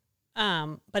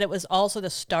 But it was also the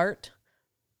start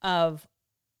of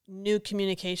new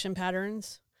communication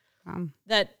patterns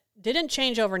that didn't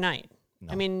change overnight.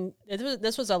 No. I mean,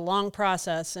 this was a long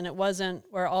process, and it wasn't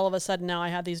where all of a sudden now I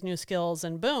have these new skills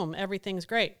and boom, everything's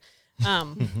great.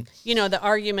 The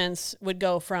arguments would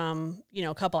go from,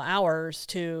 a couple hours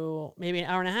to maybe an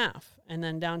hour and a half, and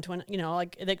then down to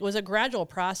it was a gradual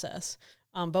process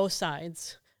on both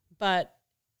sides. But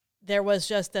there was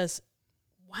just this,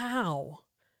 wow,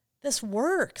 this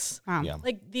works. Wow. Yeah.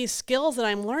 Like these skills that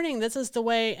I'm learning, this is the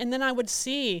way. And then I would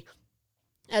see,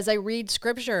 as I read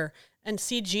scripture and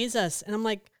see Jesus, and I'm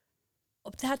like,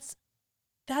 oh,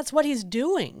 that's what he's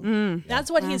doing. That's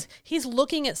what he's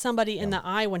looking at somebody in the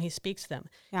eye when he speaks to them.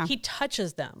 Yeah. He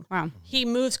touches them. Wow. He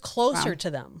moves closer to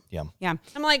them. Yeah. Yeah.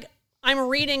 I'm like, I'm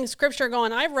reading scripture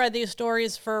going, I've read these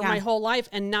stories for my whole life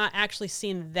and not actually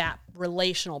seen that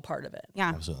relational part of it. Yeah.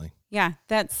 Absolutely. Yeah.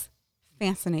 That's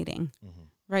fascinating.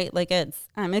 Right? Like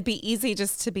it'd be easy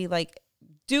just to be like,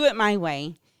 do it my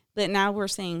way. But now we're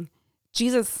saying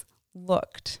Jesus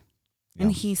looked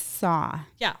and he saw.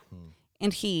 Yeah.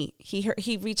 And he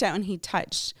reached out and he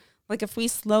touched. Like if we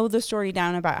slow the story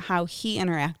down about how he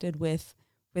interacted with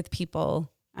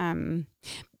people,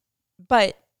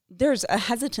 but there's a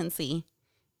hesitancy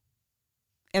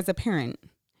as a parent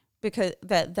because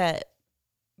that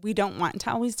we don't want to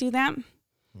always do that.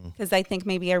 Because I think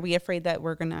maybe are we afraid that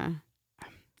we're gonna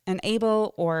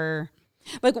enable or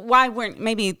like why weren't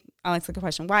maybe I'll ask the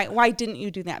question why didn't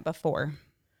you do that before?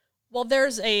 Well,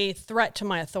 there's a threat to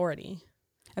my authority.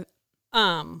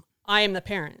 I am the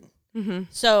parent. Mm-hmm.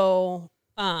 So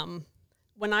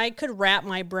when I could wrap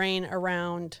my brain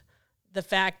around the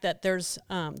fact that there's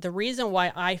the reason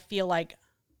why I feel like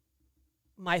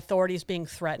my authority is being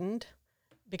threatened,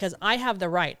 because I have the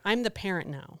right, I'm the parent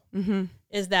now, Mm-hmm.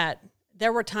 is that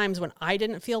there were times when I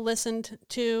didn't feel listened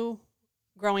to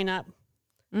growing up,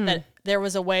 that there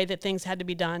was a way that things had to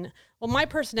be done. Well, my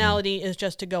personality is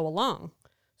just to go along.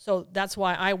 So that's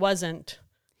why I wasn't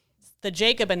the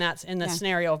Jacob in the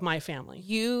scenario of my family.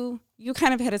 You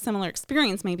kind of had a similar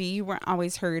experience. Maybe you weren't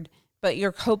always heard, but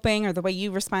your coping or the way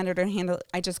you responded or handled,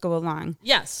 I just go along.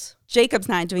 Yes. Jacob's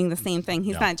not doing the same thing.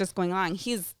 He's No. not just going along.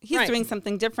 He's Right. doing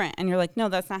something different. And you're like, no,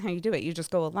 that's not how you do it. You just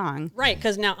go along. Right,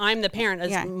 because now I'm the parent. It's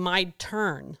Yeah. my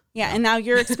turn. Yeah. And now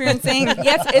you're experiencing,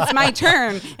 yes, it's my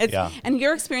turn. Yeah. And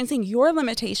you're experiencing your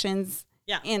limitations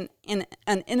Yeah. and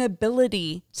an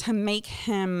inability to make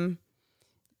him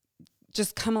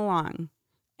just come along.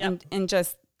 Yep. And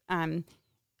just,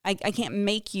 I can't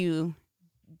make you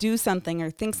do something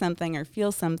or think something or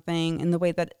feel something in the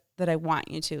way that I want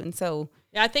you to. And so,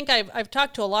 Yeah, I think I've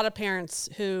talked to a lot of parents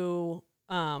who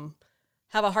have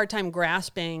a hard time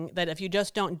grasping that if you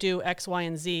just don't do X, Y,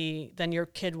 and Z, then your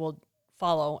kid will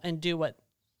follow and do what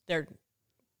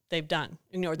they've done,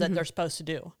 that they're supposed to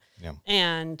do. Yeah.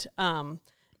 And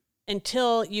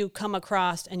until you come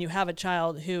across and you have a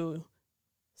child who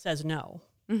says no,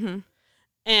 mm-hmm.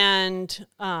 and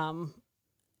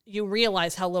you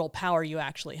realize how little power you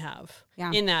actually have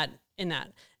Yeah. in that.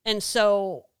 And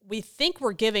so we think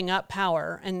we're giving up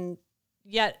power, and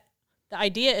yet the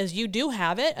idea is you do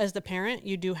have it as the parent,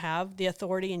 you do have the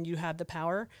authority and you have the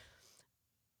power.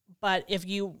 But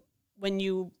when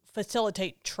you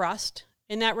facilitate trust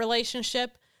in that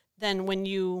relationship, then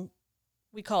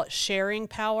we call it sharing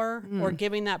power, or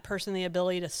giving that person the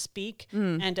ability to speak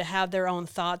and to have their own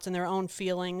thoughts and their own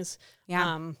feelings.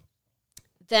 Yeah.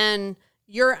 Then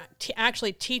you're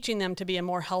actually teaching them to be a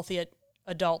more healthy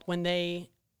adult when they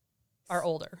are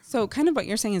older. So kind of what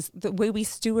you're saying is the way we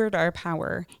steward our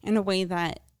power in a way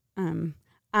that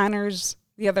honors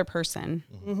the other person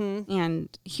and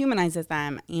humanizes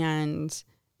them, and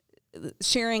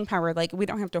sharing power. Like, we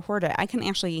don't have to hoard it. I can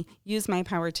actually use my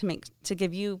power to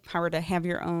give you power to have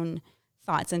your own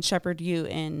thoughts and shepherd you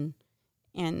in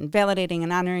validating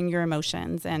and honoring your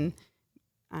emotions. And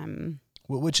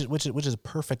which is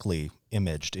perfectly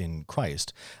imaged in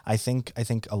Christ. I think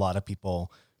a lot of people,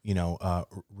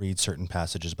 read certain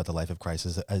passages about the life of Christ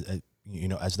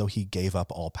as though he gave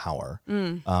up all power.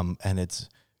 And it's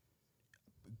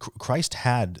Christ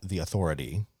had the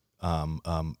authority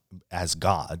as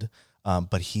God,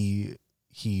 but he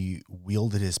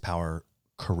wielded his power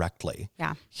correctly.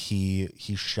 Yeah.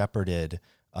 He shepherded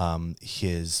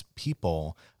his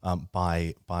people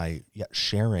by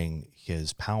sharing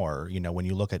his power. When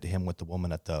you look at him with the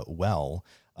woman at the well,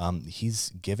 he's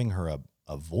giving her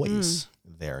a voice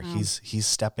there. Wow. He's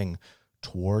stepping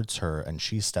towards her and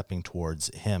she's stepping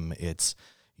towards him. It's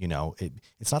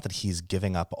it's not that he's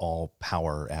giving up all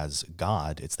power as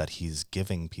God. It's that he's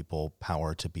giving people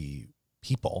power to be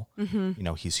people.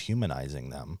 He's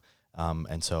humanizing them.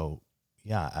 And so,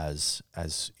 yeah,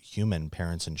 as human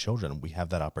parents and children, we have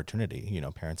that opportunity.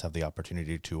 Parents have the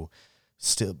opportunity to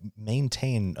still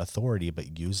maintain authority,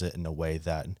 but use it in a way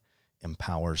that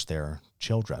empowers their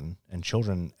children. And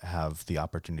children have the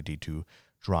opportunity to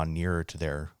draw nearer to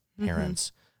their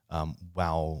parents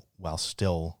while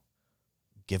still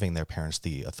giving their parents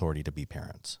the authority to be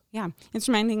parents. yeah, it's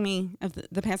reminding me of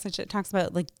the passage that talks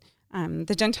about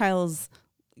the Gentiles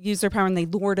use their power and they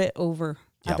lord it over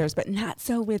others, but not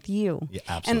so with you. Yeah,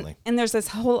 absolutely. And there's this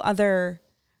whole other,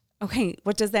 okay,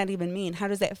 what does that even mean? How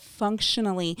does that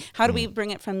functionally, how do we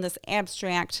bring it from this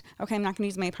abstract, okay, I'm not going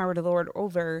to use my power to lord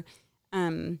over,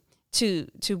 to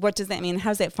what does that mean? How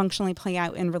does that functionally play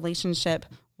out in relationship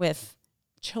with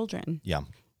children? Yeah.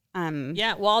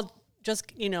 Yeah, well,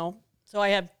 just, so I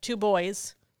have two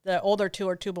boys. The older two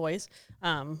are two boys.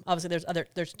 Obviously,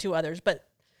 there's two others, but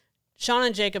Sean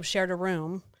and Jacob shared a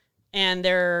room, and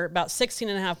they're about 16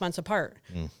 and a half months apart.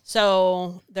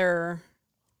 So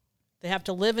they have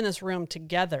to live in this room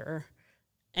together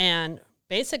and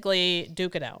basically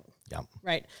duke it out. Yeah.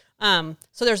 Right.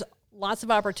 So there's lots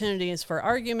of opportunities for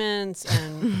arguments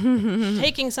and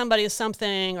taking somebody's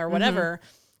something or whatever.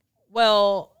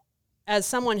 Well, as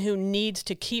someone who needs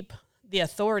to keep the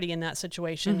authority in that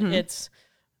situation, it's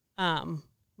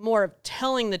more of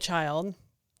telling the child,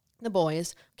 the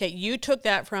boys, okay, you took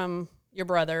that from your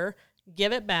brother,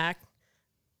 give it back,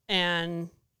 and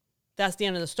that's the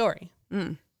end of the story.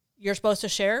 You're supposed to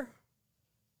share,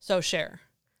 so share.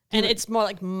 And it's more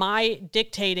like my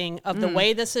dictating of the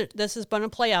way this is going to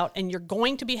play out, and you're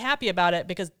going to be happy about it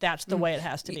because that's the way it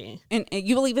has to be. And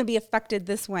you will even be affected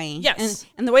this way. Yes.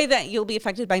 And the way that you'll be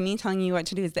affected by me telling you what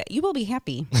to do is that you will be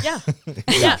happy. Yeah.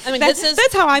 Yeah. I mean,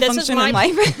 that's how I function in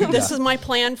life. This is my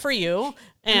plan for you.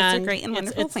 And it's a great and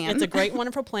wonderful plan. It's a great,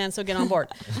 wonderful plan. So get on board.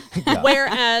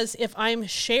 Whereas if I'm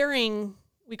sharing,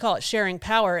 we call it sharing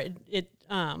power,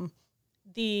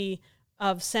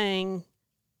 of saying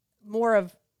more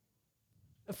of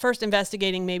first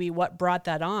investigating maybe what brought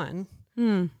that on,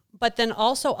 but then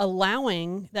also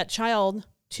allowing that child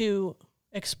to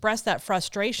express that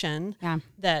frustration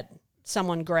that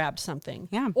someone grabbed something,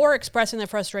 or expressing the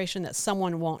frustration that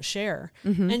someone won't share,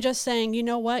 and just saying, you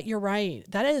know what, you're right.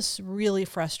 That is really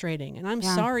frustrating, and I'm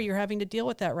sorry you're having to deal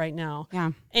with that right now.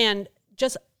 Yeah. And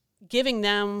just giving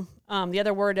them, the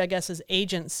other word, I guess, is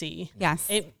agency.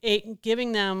 Yes.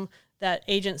 Giving them that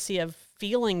agency of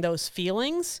feeling those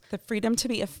feelings. The freedom to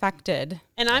be affected.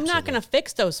 And I'm not going to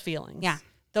fix those feelings. Yeah.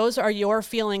 Those are your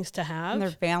feelings to have. And they're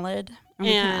valid. And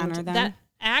we can honor them. That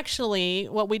actually,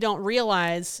 what we don't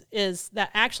realize is that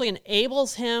actually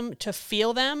enables him to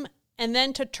feel them and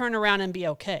then to turn around and be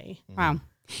okay. Wow.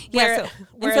 Yeah.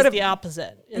 Whereas the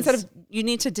opposite. Instead of you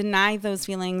need to deny those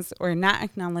feelings or not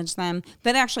acknowledge them,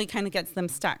 that actually kind of gets them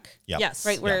stuck. Yep. Yes.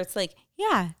 Right. Where it's like,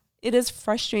 it is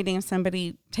frustrating if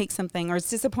somebody takes something, or it's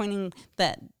disappointing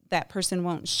that that person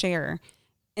won't share.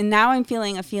 And now I'm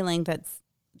feeling a feeling that's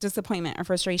disappointment or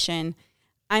frustration.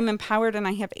 I'm empowered and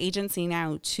I have agency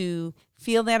now to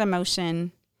feel that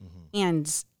emotion,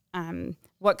 and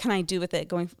what can I do with it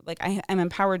going, like I'm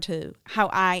empowered to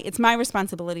it's my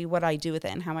responsibility what I do with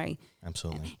it and how I.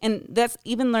 Absolutely. And that's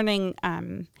even learning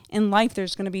in life,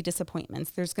 there's going to be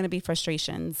disappointments. There's going to be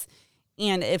frustrations.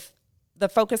 And if the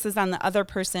focus is on the other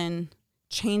person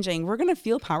changing, we're going to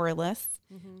feel powerless.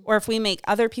 Or if we make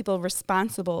other people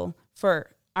responsible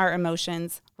for our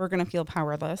emotions, we're going to feel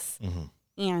powerless.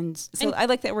 And so I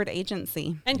like that word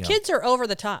agency. And kids are over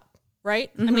the top, right?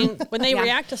 I mean, when they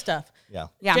react to stuff. Yeah.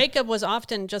 Jacob was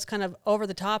often just kind of over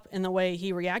the top in the way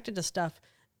he reacted to stuff.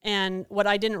 And what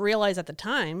I didn't realize at the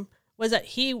time was that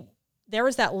there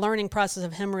was that learning process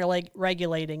of him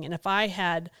regulating. And if I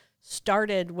had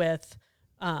started with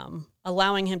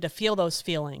allowing him to feel those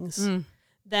feelings,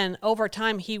 then over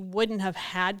time he wouldn't have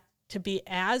had to be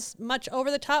as much over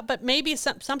the top. But maybe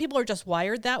some people are just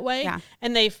wired that way,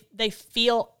 and they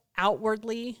feel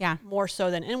outwardly more so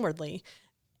than inwardly.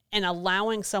 And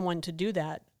allowing someone to do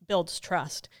that builds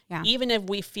trust, even if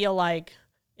we feel like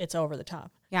it's over the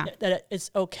top. That it's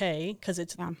okay because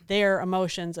it's their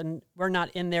emotions and we're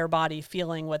not in their body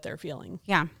feeling what they're feeling.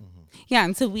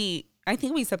 And so I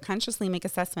think we subconsciously make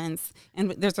assessments,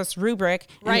 and there's this rubric,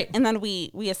 and then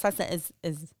we assess it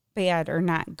as bad or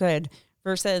not good,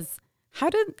 versus how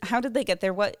did they get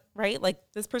there? What, right? Like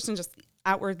this person just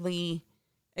outwardly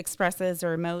expresses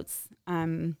or emotes,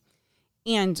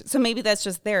 and so maybe that's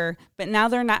just there, but now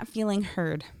they're not feeling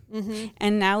heard,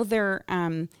 and now they're,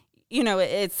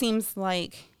 it seems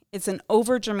like it's an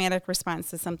over dramatic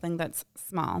response to something that's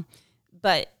small,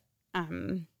 but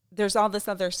there's all this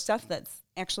other stuff that's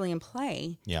actually in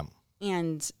play. Yeah.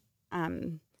 And,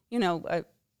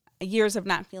 years of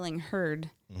not feeling heard,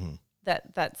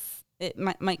 it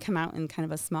might come out in kind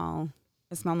of a small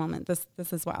moment. This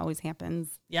is what always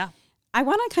happens. Yeah. I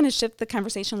want to kind of shift the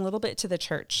conversation a little bit to the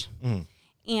church.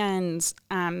 And,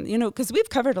 because we've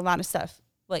covered a lot of stuff,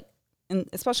 like,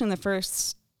 especially in the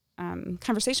first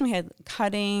conversation we had,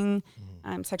 cutting,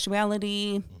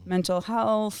 sexuality, mental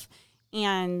health,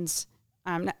 and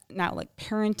now like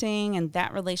parenting and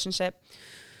that relationship.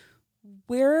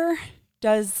 Where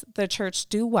does the church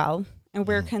do well, and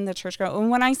where can the church go? And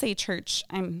when I say church,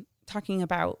 I'm talking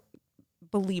about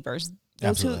believers,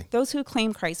 those who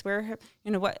claim Christ. Where,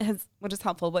 what is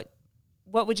helpful?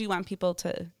 What would you want people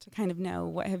to kind of know?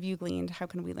 What have you gleaned? How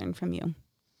can we learn from you?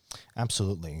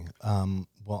 Absolutely.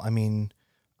 Well, I mean,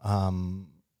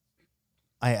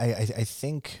 I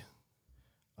think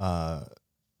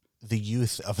the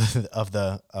youth of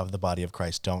the body of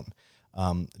Christ don't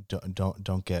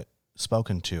get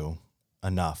spoken to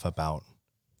enough about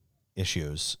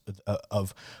issues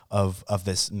of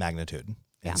this magnitude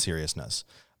and seriousness.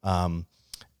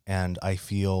 And I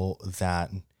feel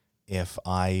that if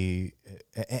I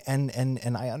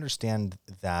understand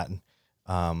that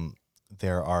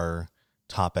there are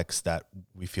topics that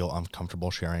we feel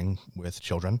uncomfortable sharing with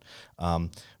children,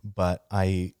 but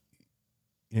I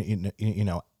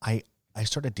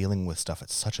started dealing with stuff at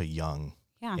such a young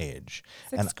age,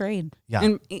 sixth grade,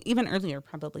 and even earlier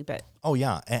probably. But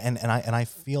and I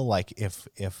feel like if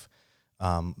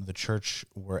the church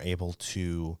were able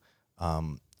to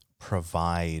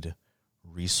provide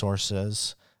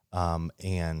resources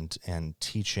and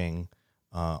teaching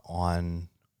on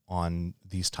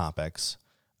these topics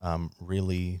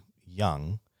really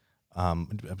young.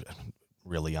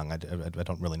 Really young. I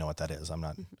don't really know what that is. I'm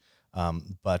not.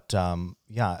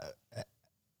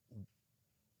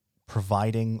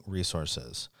 Providing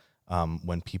resources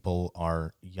when people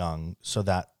are young, so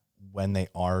that when they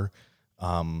are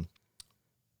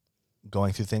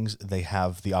going through things, they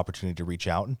have the opportunity to reach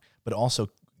out, but also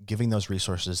giving those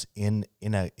resources in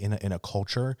a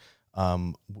culture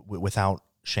without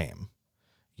shame.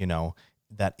 You know,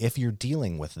 that if you're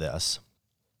dealing with this,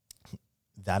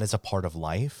 that is a part of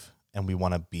life, and we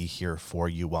want to be here for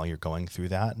you while you're going through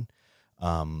that.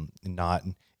 Not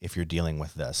if you're dealing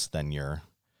with this, then you're,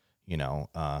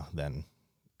 then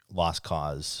lost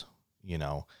cause,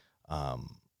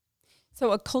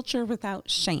 So a culture without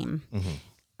shame,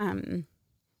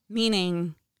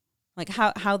 meaning like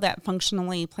how that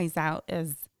functionally plays out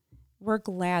is we're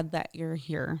glad that you're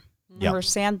here. Yep. And we're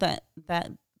sad that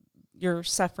you're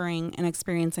suffering and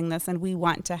experiencing this, and we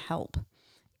want to help.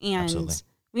 And Absolutely.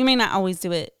 we may not always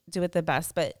do it the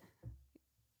best, but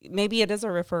maybe it is a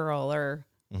referral or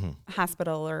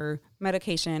hospital or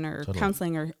medication or Totally.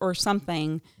 counseling or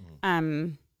something.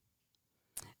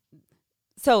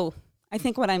 So I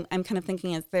think what I'm kind of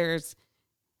thinking is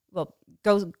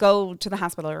go to the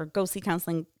hospital or go see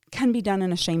counseling can be done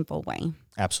in a shameful way.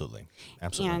 Absolutely.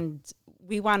 And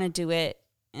we want to do it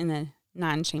in a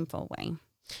non-shameful way.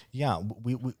 Yeah,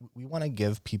 we want to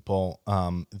give people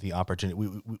the opportunity.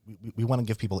 We want to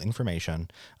give people information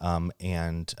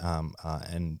and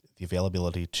the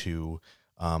availability to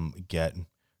get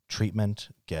treatment,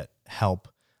 get help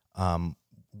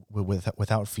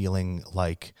without feeling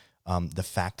like the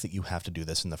fact that you have to do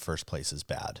this in the first place is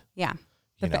bad. Yeah.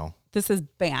 This is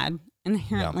bad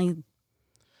inherently. Yeah.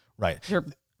 Right.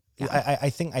 Yeah. I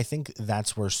think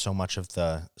that's where so much of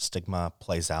the stigma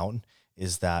plays out,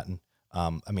 is that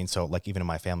so like even in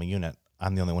my family unit,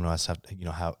 I'm the only one who has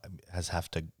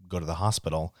to go to the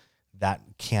hospital. That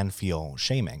can feel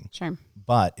shaming. Sure.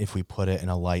 But if we put it in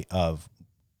a light of,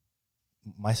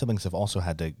 my siblings have also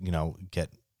had to, get,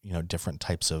 different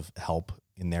types of help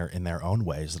in their own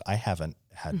ways that I haven't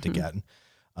had to get.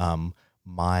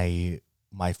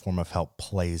 My form of help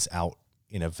plays out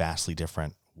in a vastly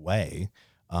different way.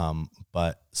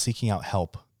 But seeking out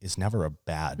help is never a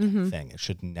bad thing. It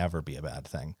should never be a bad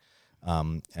thing.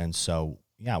 And so,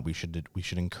 yeah, we should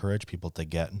encourage people to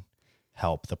get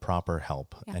help, the proper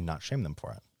help, and not shame them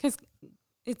for it. Because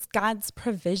it's God's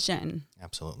provision.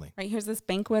 Absolutely. Right? Here's this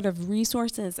banquet of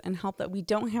resources and help that we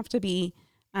don't have to be,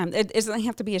 it doesn't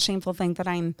have to be a shameful thing that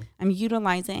I'm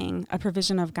utilizing a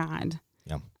provision of God.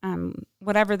 Yeah.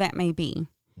 Whatever that may be.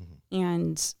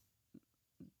 And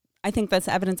I think that's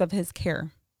evidence of his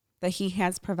care, that he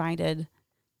has provided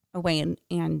a way,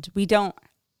 and we don't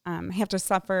have to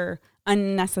suffer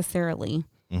unnecessarily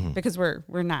because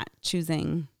we're not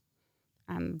choosing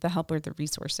the help or the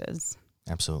resources.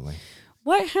 Absolutely.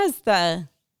 What has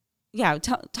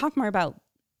talk more about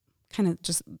kind of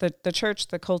just the church,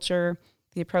 the culture,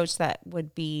 the approach that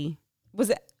was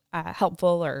it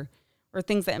helpful or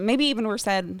things that maybe even were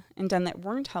said and done that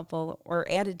weren't helpful or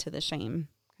added to the shame,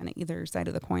 kind of either side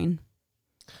of the coin?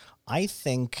 I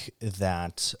think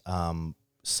that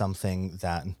something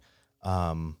that,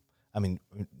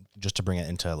 just to bring it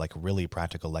into like really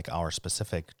practical, like our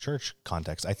specific church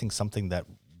context, I think something that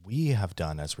we have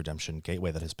done as Redemption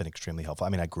Gateway that has been extremely helpful.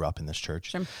 I mean, I grew up in this church,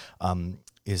 Sure.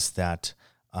 Is that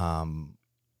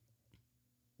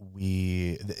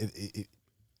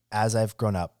as I've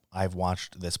grown up, I've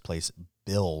watched this place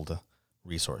build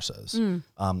resources.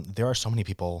 There are so many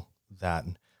people that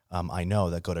I know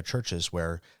that go to churches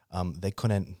where they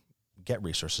couldn't get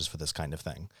resources for this kind of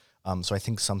thing. So I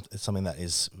think something that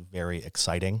is very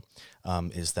exciting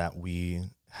is that we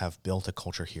have built a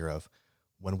culture here of,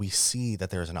 when we see that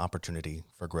there's an opportunity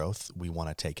for growth, we want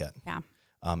to take it. Yeah.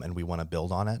 And we want to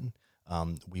build on it.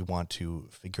 We want to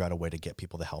figure out a way to get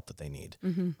people the help that they need.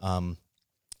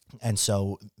 And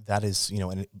so that is,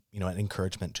 an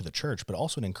encouragement to the church, but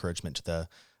also an encouragement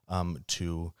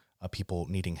to people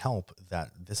needing help,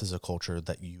 that this is a culture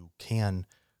that you can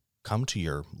come to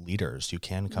your leaders, you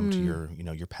can come to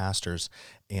your pastors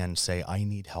and say, I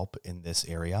need help in this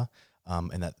area.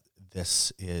 And that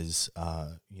this is,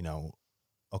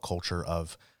 a culture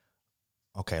of,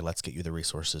 okay, let's get you the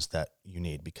resources that you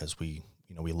need, because we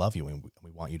love you and we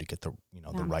want you to get the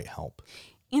right help.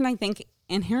 And I think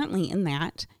inherently in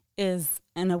that is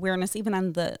an awareness, even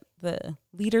on the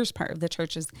leaders part of the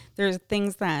churches, there's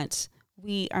things that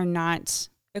we are not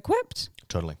equipped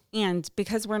Totally. And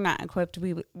because we're not equipped,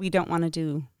 we don't want to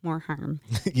do more harm.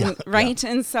 Yeah. Right. Yeah.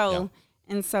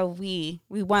 And so we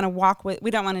want to walk with,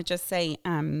 we don't want to just say,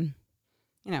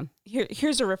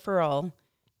 here's a referral,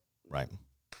 Right.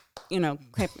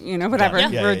 Whatever,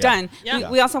 Yeah. we're Yeah. done. Yeah.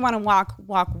 We also want to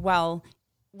walk well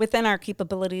within our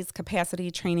capabilities,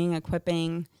 capacity, training,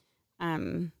 equipping.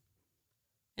 And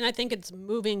I think it's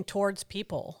moving towards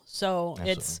people. So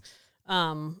it's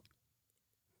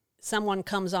someone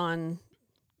comes on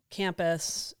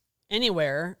campus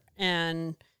anywhere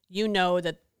and you know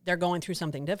that they're going through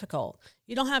something difficult.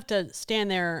 You don't have to stand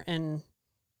there and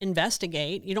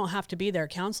investigate. You don't have to be their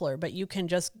counselor, but you can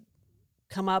just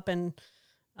come up and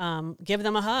give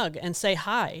them a hug and say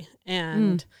hi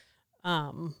and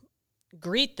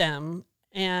greet them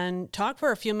and talk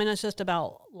for a few minutes just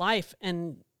about life,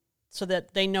 and so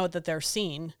that they know that they're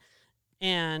seen.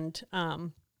 And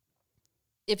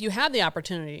if you have the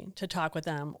opportunity to talk with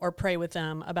them or pray with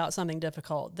them about something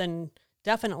difficult, then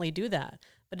definitely do that.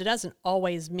 But it doesn't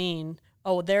always mean,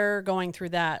 oh, they're going through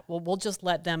that. Well, we'll just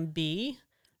let them be,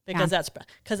 because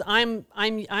I'm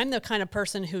the kind of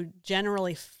person who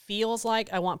generally feels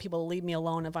like I want people to leave me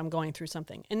alone if I'm going through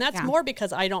something. And that's more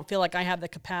because I don't feel like I have the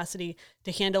capacity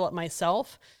to handle it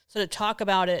myself. So to talk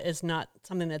about it is not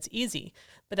something that's easy,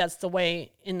 but that's the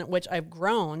way in which I've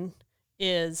grown,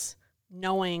 is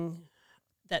knowing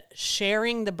that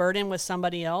sharing the burden with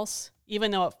somebody else,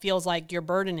 even though it feels like you're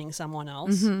burdening someone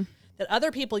else, that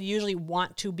other people usually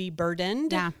want to be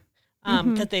burdened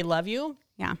because they love you.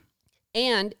 Yeah.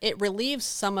 And it relieves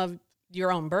some of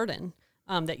your own burden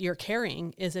that you're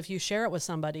carrying, is if you share it with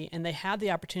somebody and they have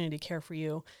the opportunity to care for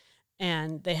you,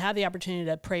 and they have the opportunity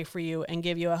to pray for you and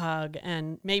give you a hug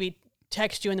and maybe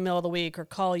text you in the middle of the week or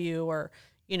call you, or,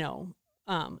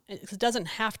 it doesn't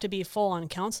have to be full on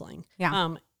counseling.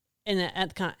 Yeah. In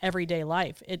at kind of everyday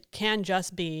life, it can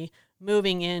just be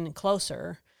moving in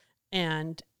closer.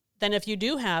 And then if you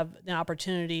do have the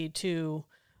opportunity to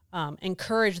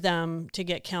encourage them to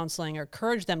get counseling, or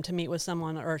encourage them to meet with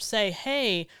someone, or say,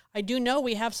 hey, I do know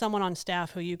we have someone on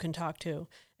staff who you can talk to,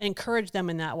 encourage them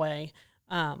in that way,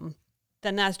 then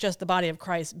that's just the body of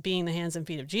Christ being the hands and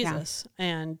feet of Jesus. Yeah.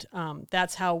 And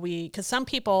that's how because some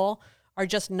people are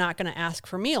just not going to ask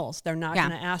for meals. They're not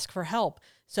going to ask for help.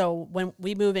 So when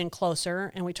we move in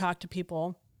closer and we talk to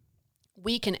people,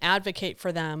 we can advocate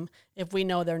for them if we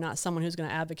know they're not someone who's going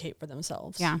to advocate for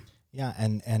themselves. Yeah. Yeah,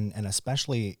 and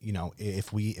especially,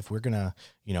 if we're gonna,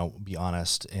 be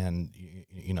honest and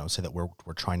say that we're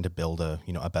trying to build a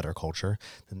better culture,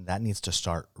 then that needs to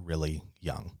start really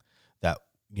young. That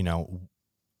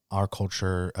our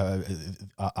culture,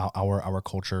 our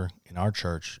culture in our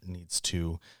church needs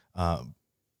to,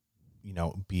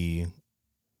 be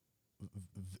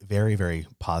very, very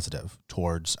positive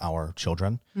towards our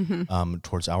children,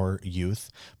 towards our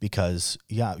youth, because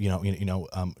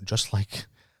just like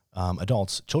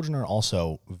adults, children are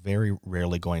also very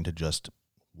rarely going to just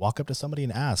walk up to somebody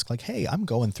and ask, like, hey, I'm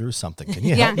going through something. Can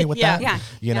you help me with that?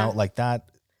 Yeah. Like that.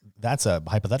 That's a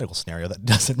hypothetical scenario that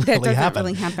doesn't really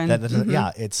happen. That doesn't,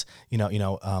 Yeah, it's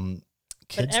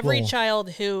kids. But every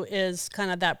child who is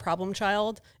kind of that problem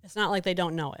child, it's not like they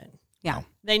don't know it. Yeah,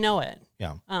 they know it.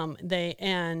 Yeah.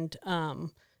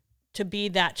 To be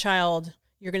that child,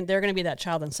 they're going to be that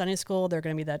child in Sunday school. They're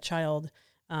going to be that child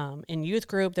in youth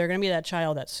group. They're going to be that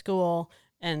child at school,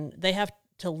 and they have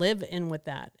to live in with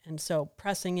that. And so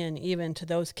pressing in even to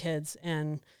those kids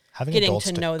and having getting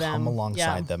adults to know them, come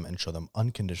alongside them and show them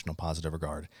unconditional positive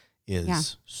regard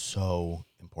is so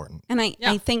important. And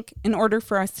I think in order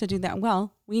for us to do that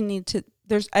well, we need to,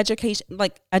 there's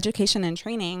education and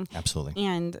training. Absolutely.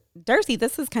 And Darcy,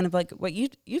 this is kind of like what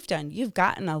you've done. You've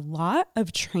gotten a lot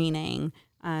of training.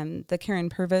 The Karen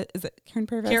Purvis, is it Karen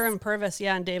Purvis? Karen Purvis,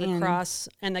 and David Cross,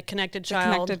 and the Connected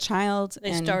Child.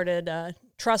 They started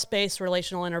trust-based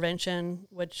relational intervention,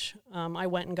 which I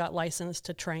went and got licensed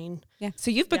to train. Yeah.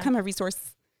 So you've become a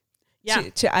resource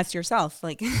to us yourself,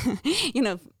 like,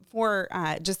 for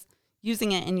just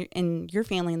using it in your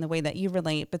family in the way that you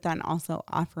relate, but then also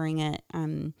offering it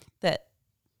that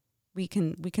we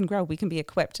can grow, we can be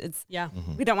equipped. It's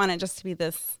we don't want it just to be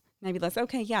this nebulous,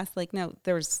 okay, yes, like, no,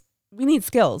 we need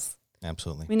skills.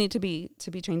 Absolutely. We need to be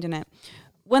trained in it.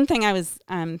 One thing I was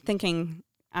thinking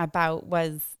about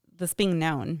was this being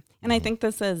known. And I think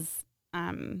this is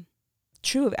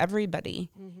true of everybody,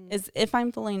 is if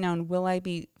I'm fully known, will I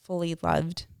be fully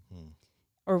loved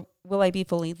or will I be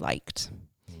fully liked?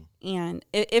 And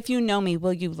if you know me,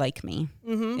 will you like me?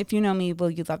 If you know me,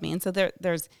 will you love me? And so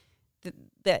there's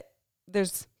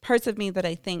parts of me that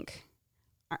I think,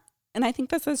 and I think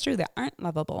this is true, that aren't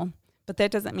lovable, but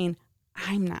that doesn't mean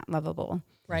I'm not lovable,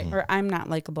 right? Or I'm not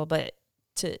likable. But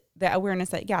to the awareness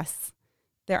that yes,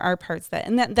 there are parts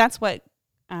and that's what,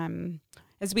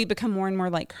 as we become more and more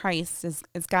like Christ, as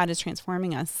God is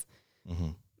transforming us,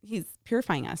 he's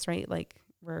purifying us, right? Like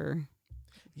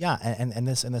and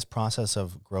this process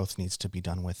of growth needs to be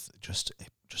done with just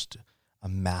a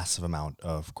massive amount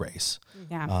of grace.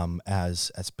 Yeah.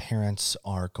 As parents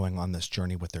are going on this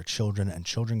journey with their children and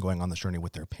children going on this journey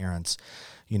with their parents,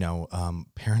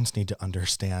 parents need to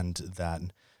understand that,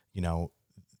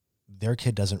 their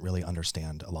kid doesn't really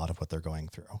understand a lot of what they're going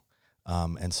through.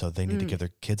 And so they need to give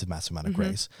their kids a massive amount of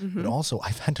grace, but also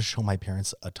I've had to show my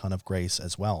parents a ton of grace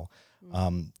as well.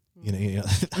 One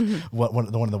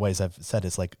of the ways I've said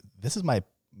is like, this is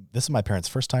my parents'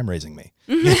 first time raising me.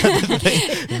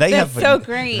 They have so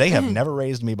great. They have never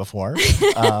raised me before.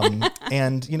 And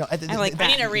I like that. I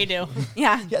need a redo.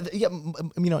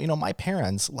 Yeah. My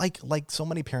parents, like so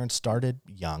many parents, started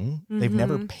young. They've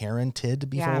never parented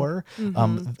before.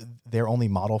 Their only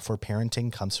model for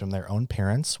parenting comes from their own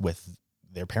parents with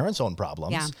their parents' own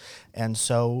problems. Yeah. And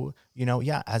so,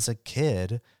 as a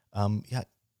kid,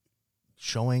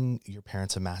 showing your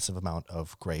parents a massive amount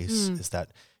of grace is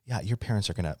that, your parents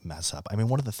are going to mess up. I mean,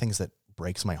 one of the things that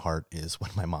breaks my heart is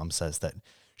when my mom says that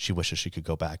she wishes she could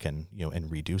go back and, and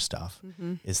redo stuff,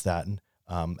 is that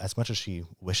as much as she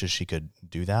wishes she could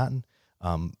do that,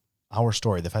 our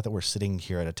story, the fact that we're sitting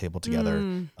here at a table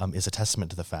together is a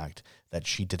testament to the fact that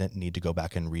she didn't need to go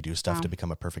back and redo stuff to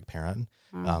become a perfect parent.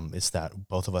 Is that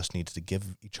both of us needed to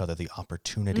give each other the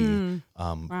opportunity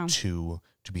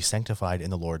to be sanctified in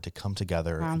the Lord, to come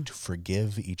together and to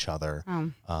forgive each other,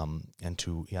 and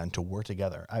to work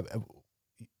together.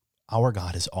 Our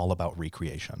God is all about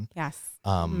recreation. Yes.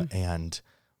 And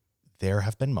there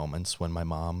have been moments when my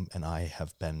mom and I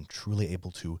have been truly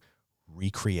able to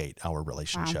recreate our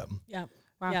relationship. Yep.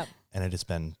 Wow. Yep. And it has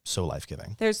been so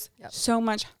life-giving. There's so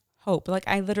much hope. Like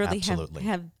I literally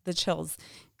have the chills.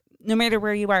 No matter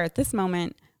where you are at this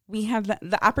moment, we have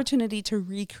the opportunity to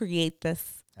recreate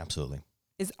this. Absolutely.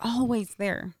 Is always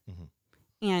there.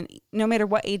 And no matter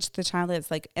what age the child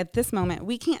is, like at this moment,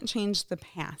 we can't change the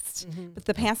past, but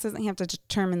the past doesn't have to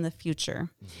determine the future.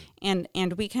 And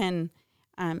we can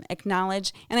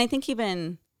acknowledge, and I think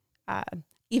even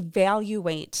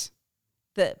evaluate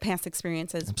the past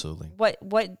experiences. Absolutely.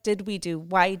 What did we do?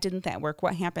 Why didn't that work?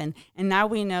 What happened? And now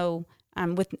we know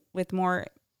with more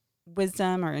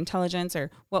wisdom or intelligence or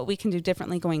what we can do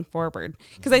differently going forward.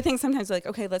 Because I think sometimes like,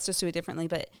 okay, let's just do it differently.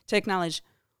 But to acknowledge,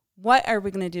 what are we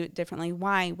going to do it differently?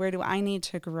 Why? Where do I need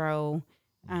to grow?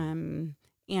 And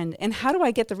how do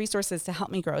I get the resources to help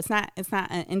me grow? It's not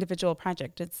an individual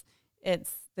project. It's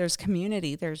there's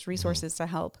community. There's resources to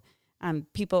help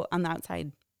people on the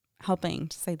outside helping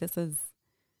to say this is,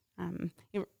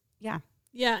 Yeah.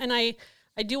 And I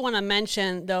do want to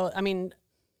mention though, I mean,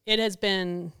 it has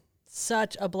been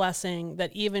such a blessing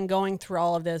that even going through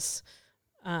all of this,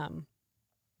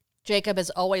 Jacob has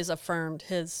always affirmed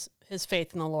his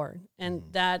faith in the Lord. And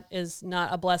that is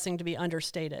not a blessing to be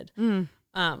understated.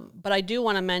 But I do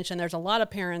want to mention there's a lot of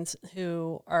parents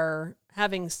who are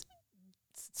having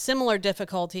similar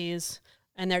difficulties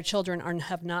and their children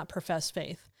have not professed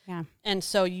faith. Yeah. And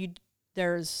so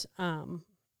there's,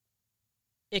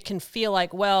 it can feel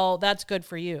like, well, that's good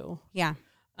for you. Yeah.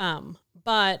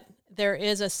 But there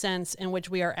is a sense in which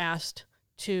we are asked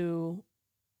to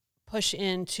push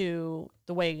into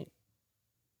the way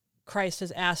Christ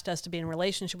has asked us to be in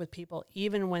relationship with people,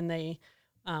 even when they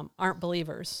aren't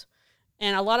believers.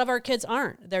 And a lot of our kids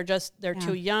aren't. They're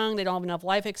too young. They don't have enough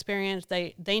life experience.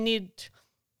 They need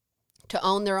to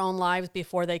own their own lives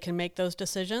before they can make those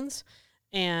decisions.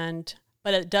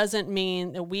 But it doesn't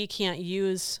mean that we can't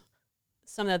use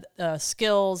some of the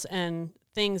skills and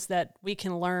things that we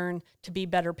can learn to be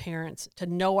better parents, to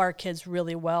know our kids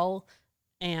really well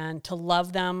and to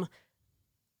love them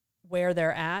where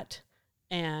they're at,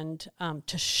 and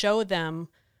to show them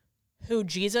who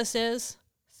Jesus is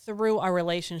through our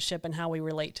relationship and how we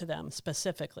relate to them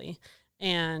specifically.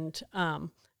 And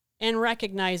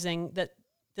recognizing that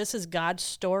this is God's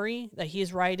story that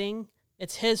he's writing.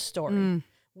 It's his story.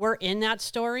 We're in that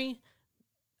story,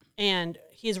 and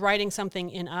he's writing something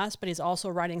in us, but he's also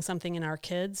writing something in our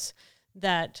kids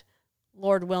that,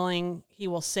 Lord willing, he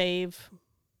will save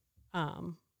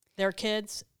their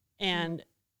kids, and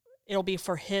it'll be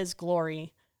for his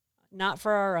glory, not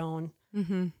for our own.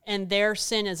 And their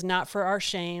sin is not for our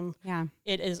shame. Yeah.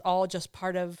 It is all just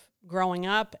part of growing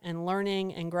up and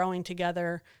learning and growing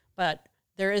together. But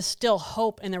there is still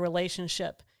hope in the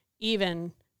relationship,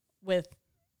 even with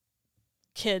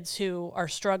kids who are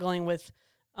struggling with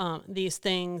these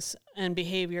things and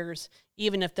behaviors,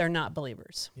 even if they're not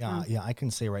believers. Yeah, yeah, I can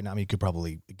say right now. I mean, you could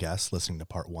probably guess, listening to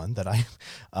part one, that I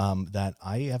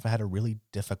have had a really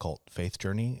difficult faith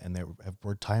journey, and there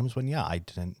were times when, I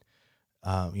didn't,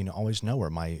 always know where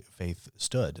my faith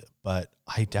stood. But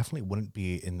I definitely wouldn't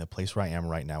be in the place where I am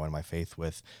right now in my faith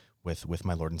with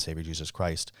my Lord and Savior Jesus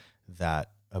Christ,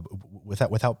 that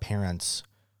without parents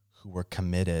who were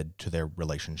committed to their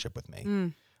relationship with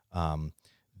me.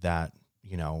 That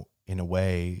in a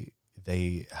way,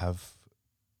 they have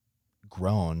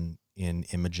grown in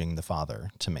imaging the Father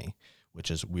to me, which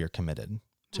is, we are committed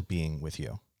to being with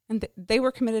you. And they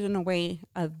were committed in a way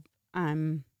of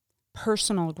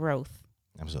personal growth.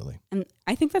 Absolutely. And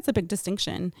I think that's a big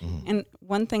distinction. Mm-hmm. And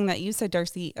one thing that you said,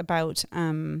 Darcy, about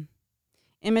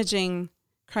imaging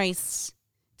Christ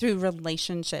through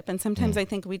relationship. And sometimes I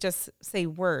think we just say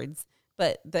words,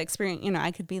 but the experience,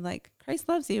 I could be like, Christ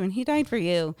loves you and he died for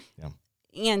you. Yeah.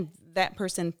 And that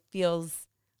person feels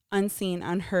unseen,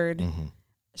 unheard,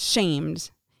 shamed.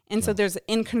 And so there's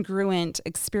incongruent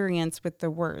experience with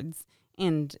the words.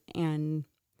 And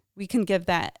we can give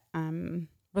that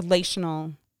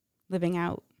relational living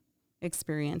out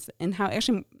experience, and how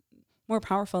actually more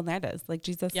powerful that is. Like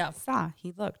Jesus saw,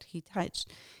 he looked, he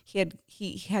touched, he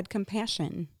had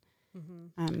compassion.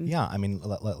 Yeah, I mean,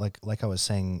 like I was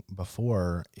saying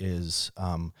before, is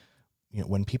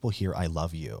when people hear "I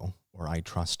love you" or "I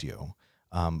trust you,"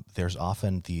 there's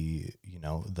often the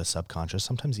subconscious,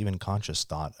 sometimes even conscious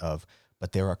thought of,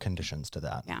 but there are conditions to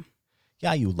that.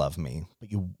 Yeah, you love me,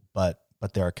 but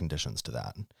there are conditions to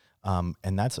that.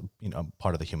 And that's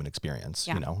part of the human experience.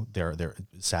 There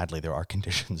sadly there are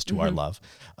conditions to our love.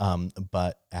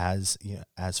 But as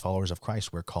followers of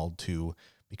Christ, we're called to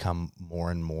become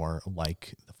more and more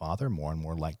like the Father, more and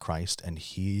more like Christ, and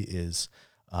He is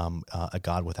a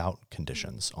God without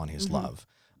conditions on His love.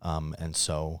 And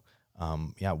so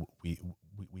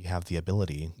we have the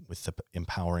ability, with the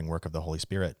empowering work of the Holy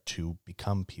Spirit, to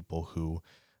become people who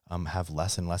have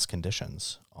less and less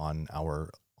conditions on our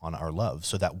love,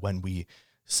 so that when we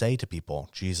say to people,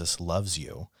 Jesus loves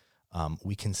you,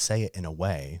 we can say it in a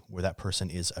way where that person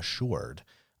is assured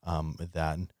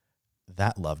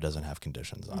that love doesn't have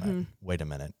conditions on it. Wait a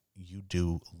minute, you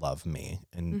do love me,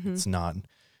 and it's not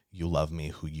you love me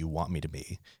who you want me to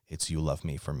be, it's you love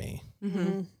me for me.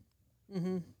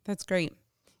 That's great.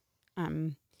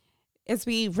 As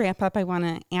we wrap up, I want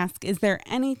to ask, is there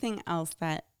anything else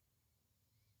that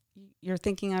you're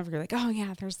thinking of? You're like, oh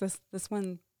yeah, there's this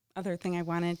one other thing I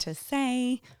wanted to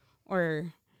say,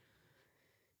 or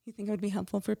you think it would be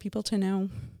helpful for people to know?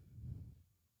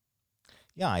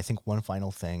 Yeah, I think one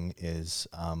final thing is,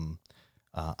 I'm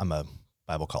a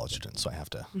Bible college student, so I have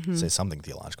to say something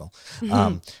theological.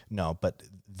 No, but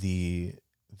the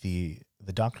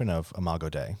doctrine of Imago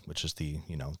Dei, which is the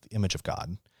image of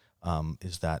God,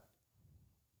 is that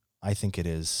I think it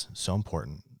is so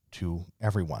important to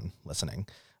everyone listening,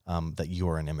 that you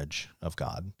are an image of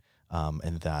God,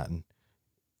 and that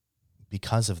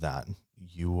because of that,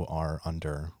 you are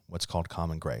under what's called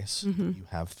common grace. You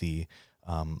have the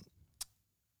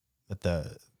that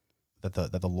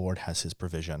the Lord has His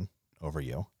provision over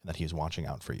you, and that He is watching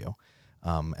out for you.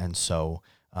 And so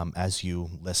as you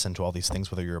listen to all these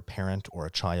things, whether you're a parent or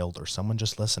a child or someone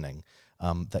just listening,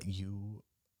 that you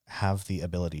have the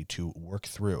ability to work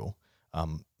through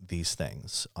these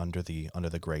things under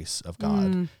the grace of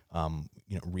God,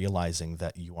 realizing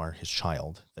that you are His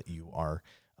child, that you are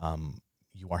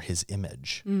His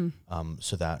image,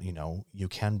 so that you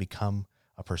can become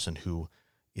a person who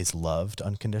is loved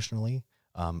unconditionally,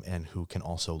 and who can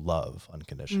also love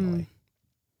unconditionally.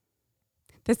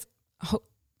 That's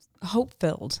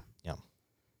hope-filled. Yeah.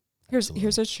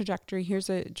 Here's a trajectory, here's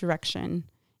a direction,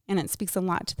 and it speaks a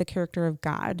lot to the character of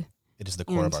God. It is the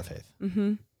core of our faith.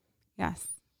 Yes.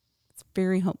 It's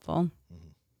very hopeful.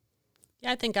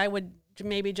 Yeah, I think I would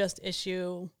maybe just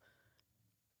issue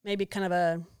maybe kind of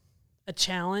a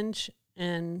challenge,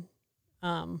 and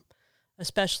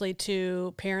especially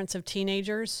to parents of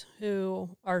teenagers who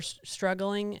are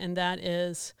struggling, and that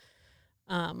is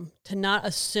to not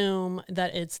assume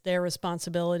that it's their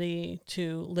responsibility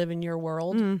to live in your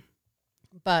world.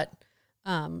 But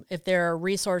if there are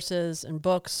resources and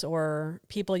books or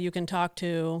people you can talk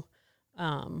to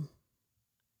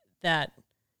that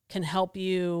can help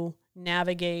you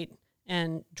navigate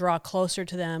and draw closer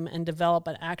to them and develop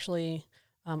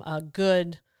a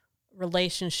good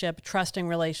relationship, trusting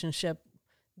relationship,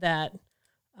 that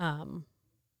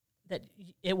that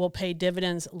it will pay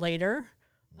dividends later.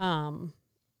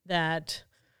 That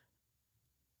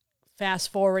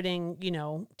fast forwarding,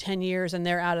 10 years and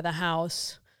they're out of the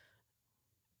house,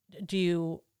 do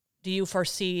you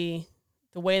foresee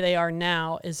the way they are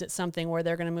now, is it something where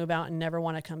they're going to move out and never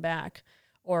want to come back?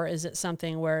 Or is it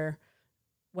something where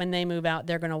when they move out,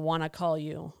 they're going to want to call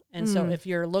you? And so if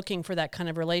you're looking for that kind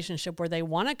of relationship where they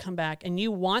want to come back and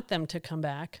you want them to come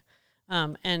back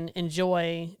and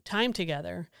enjoy time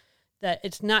together, that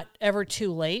it's not ever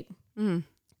too late.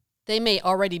 They may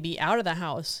already be out of the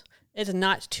house. It's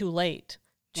not too late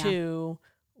to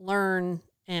learn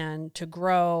and to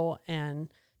grow and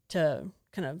to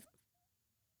kind of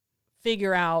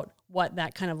figure out what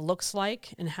that kind of looks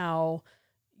like and how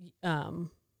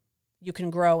you can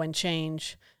grow and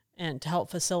change and to help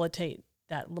facilitate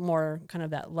that more kind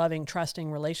of that loving,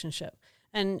 trusting relationship.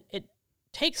 And it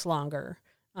takes longer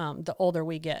the older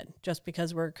we get, just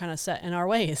because we're kind of set in our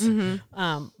ways.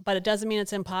 But it doesn't mean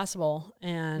it's impossible.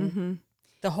 And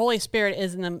the Holy Spirit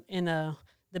is in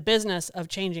the business of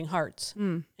changing hearts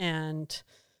and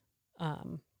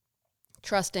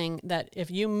trusting that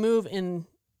if you move in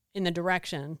the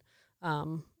direction,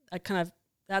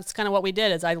 that's kind of what we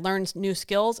did. Is I learned new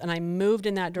skills and I moved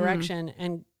in that direction,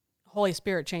 and Holy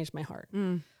Spirit changed my heart,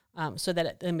 so that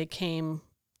it then became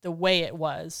the way it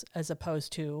was, as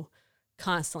opposed to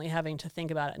constantly having to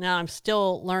think about it. Now I'm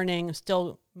still learning, I'm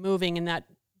still moving in that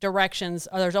directions.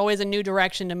 There's always a new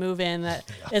direction to move in that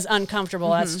is uncomfortable.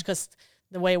 That's just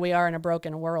the way we are in a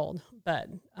broken world, but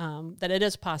that it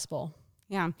is possible.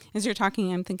 Yeah. As you're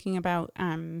talking, I'm thinking about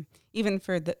even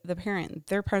for the parent,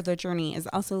 their part of their journey is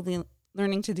also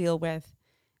learning to deal with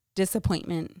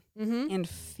disappointment and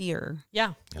fear.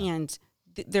 Yeah. And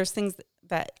there's things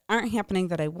that aren't happening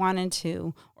that I wanted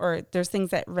to, or there's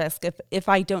things at risk. If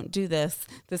I don't do this,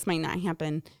 this might not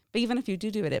happen. But even if you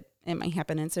do it, it might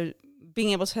happen. And so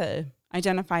being able to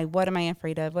identify, what am I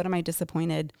afraid of? What am I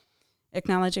disappointed?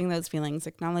 Acknowledging those feelings,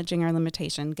 acknowledging our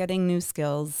limitation, getting new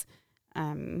skills,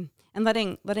 and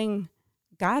letting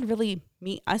God really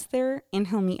meet us there, and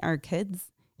he'll meet our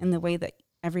kids in the way that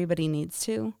everybody needs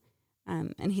to.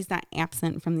 And he's not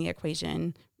absent from the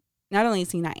equation. Not only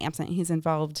is he not absent, he's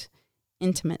involved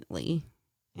intimately.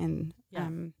 And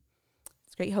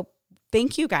it's great hope.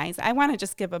 Thank you, guys. I want to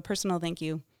just give a personal thank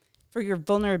you for your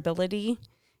vulnerability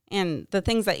and the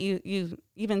things that you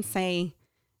even say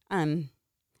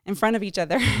in front of each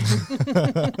other.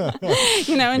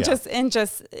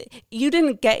 Just you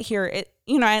didn't get here.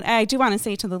 I do want to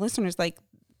say to the listeners, like,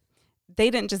 they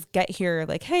didn't just get here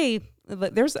like, hey,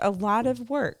 there's a lot of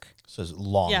work. So it's a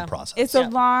long process. It's a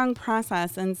long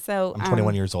process. And so I'm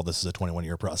 21 years old. This is a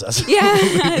 21-year process.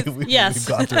 Yeah. Yes. We've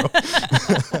gone through.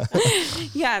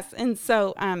 Yes. And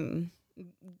so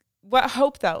what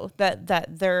hope, though, that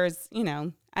there's,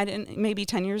 maybe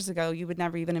 10 years ago, you would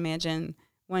never even imagine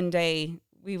one day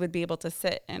we would be able to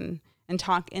sit and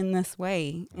talk in this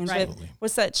way, and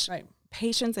with such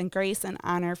patience and grace and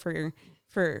honor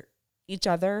for each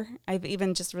other. I've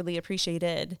even just really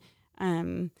appreciated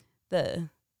the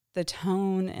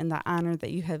tone and the honor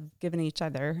that you have given each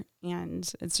other,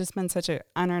 and it's just been such an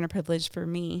honor and a privilege for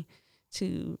me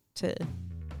to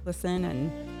listen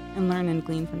and learn and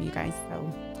glean from you guys.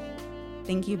 So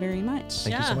thank you very much.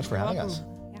 Thank you so much for having us.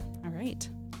 Yeah. All right.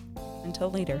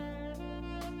 Until later.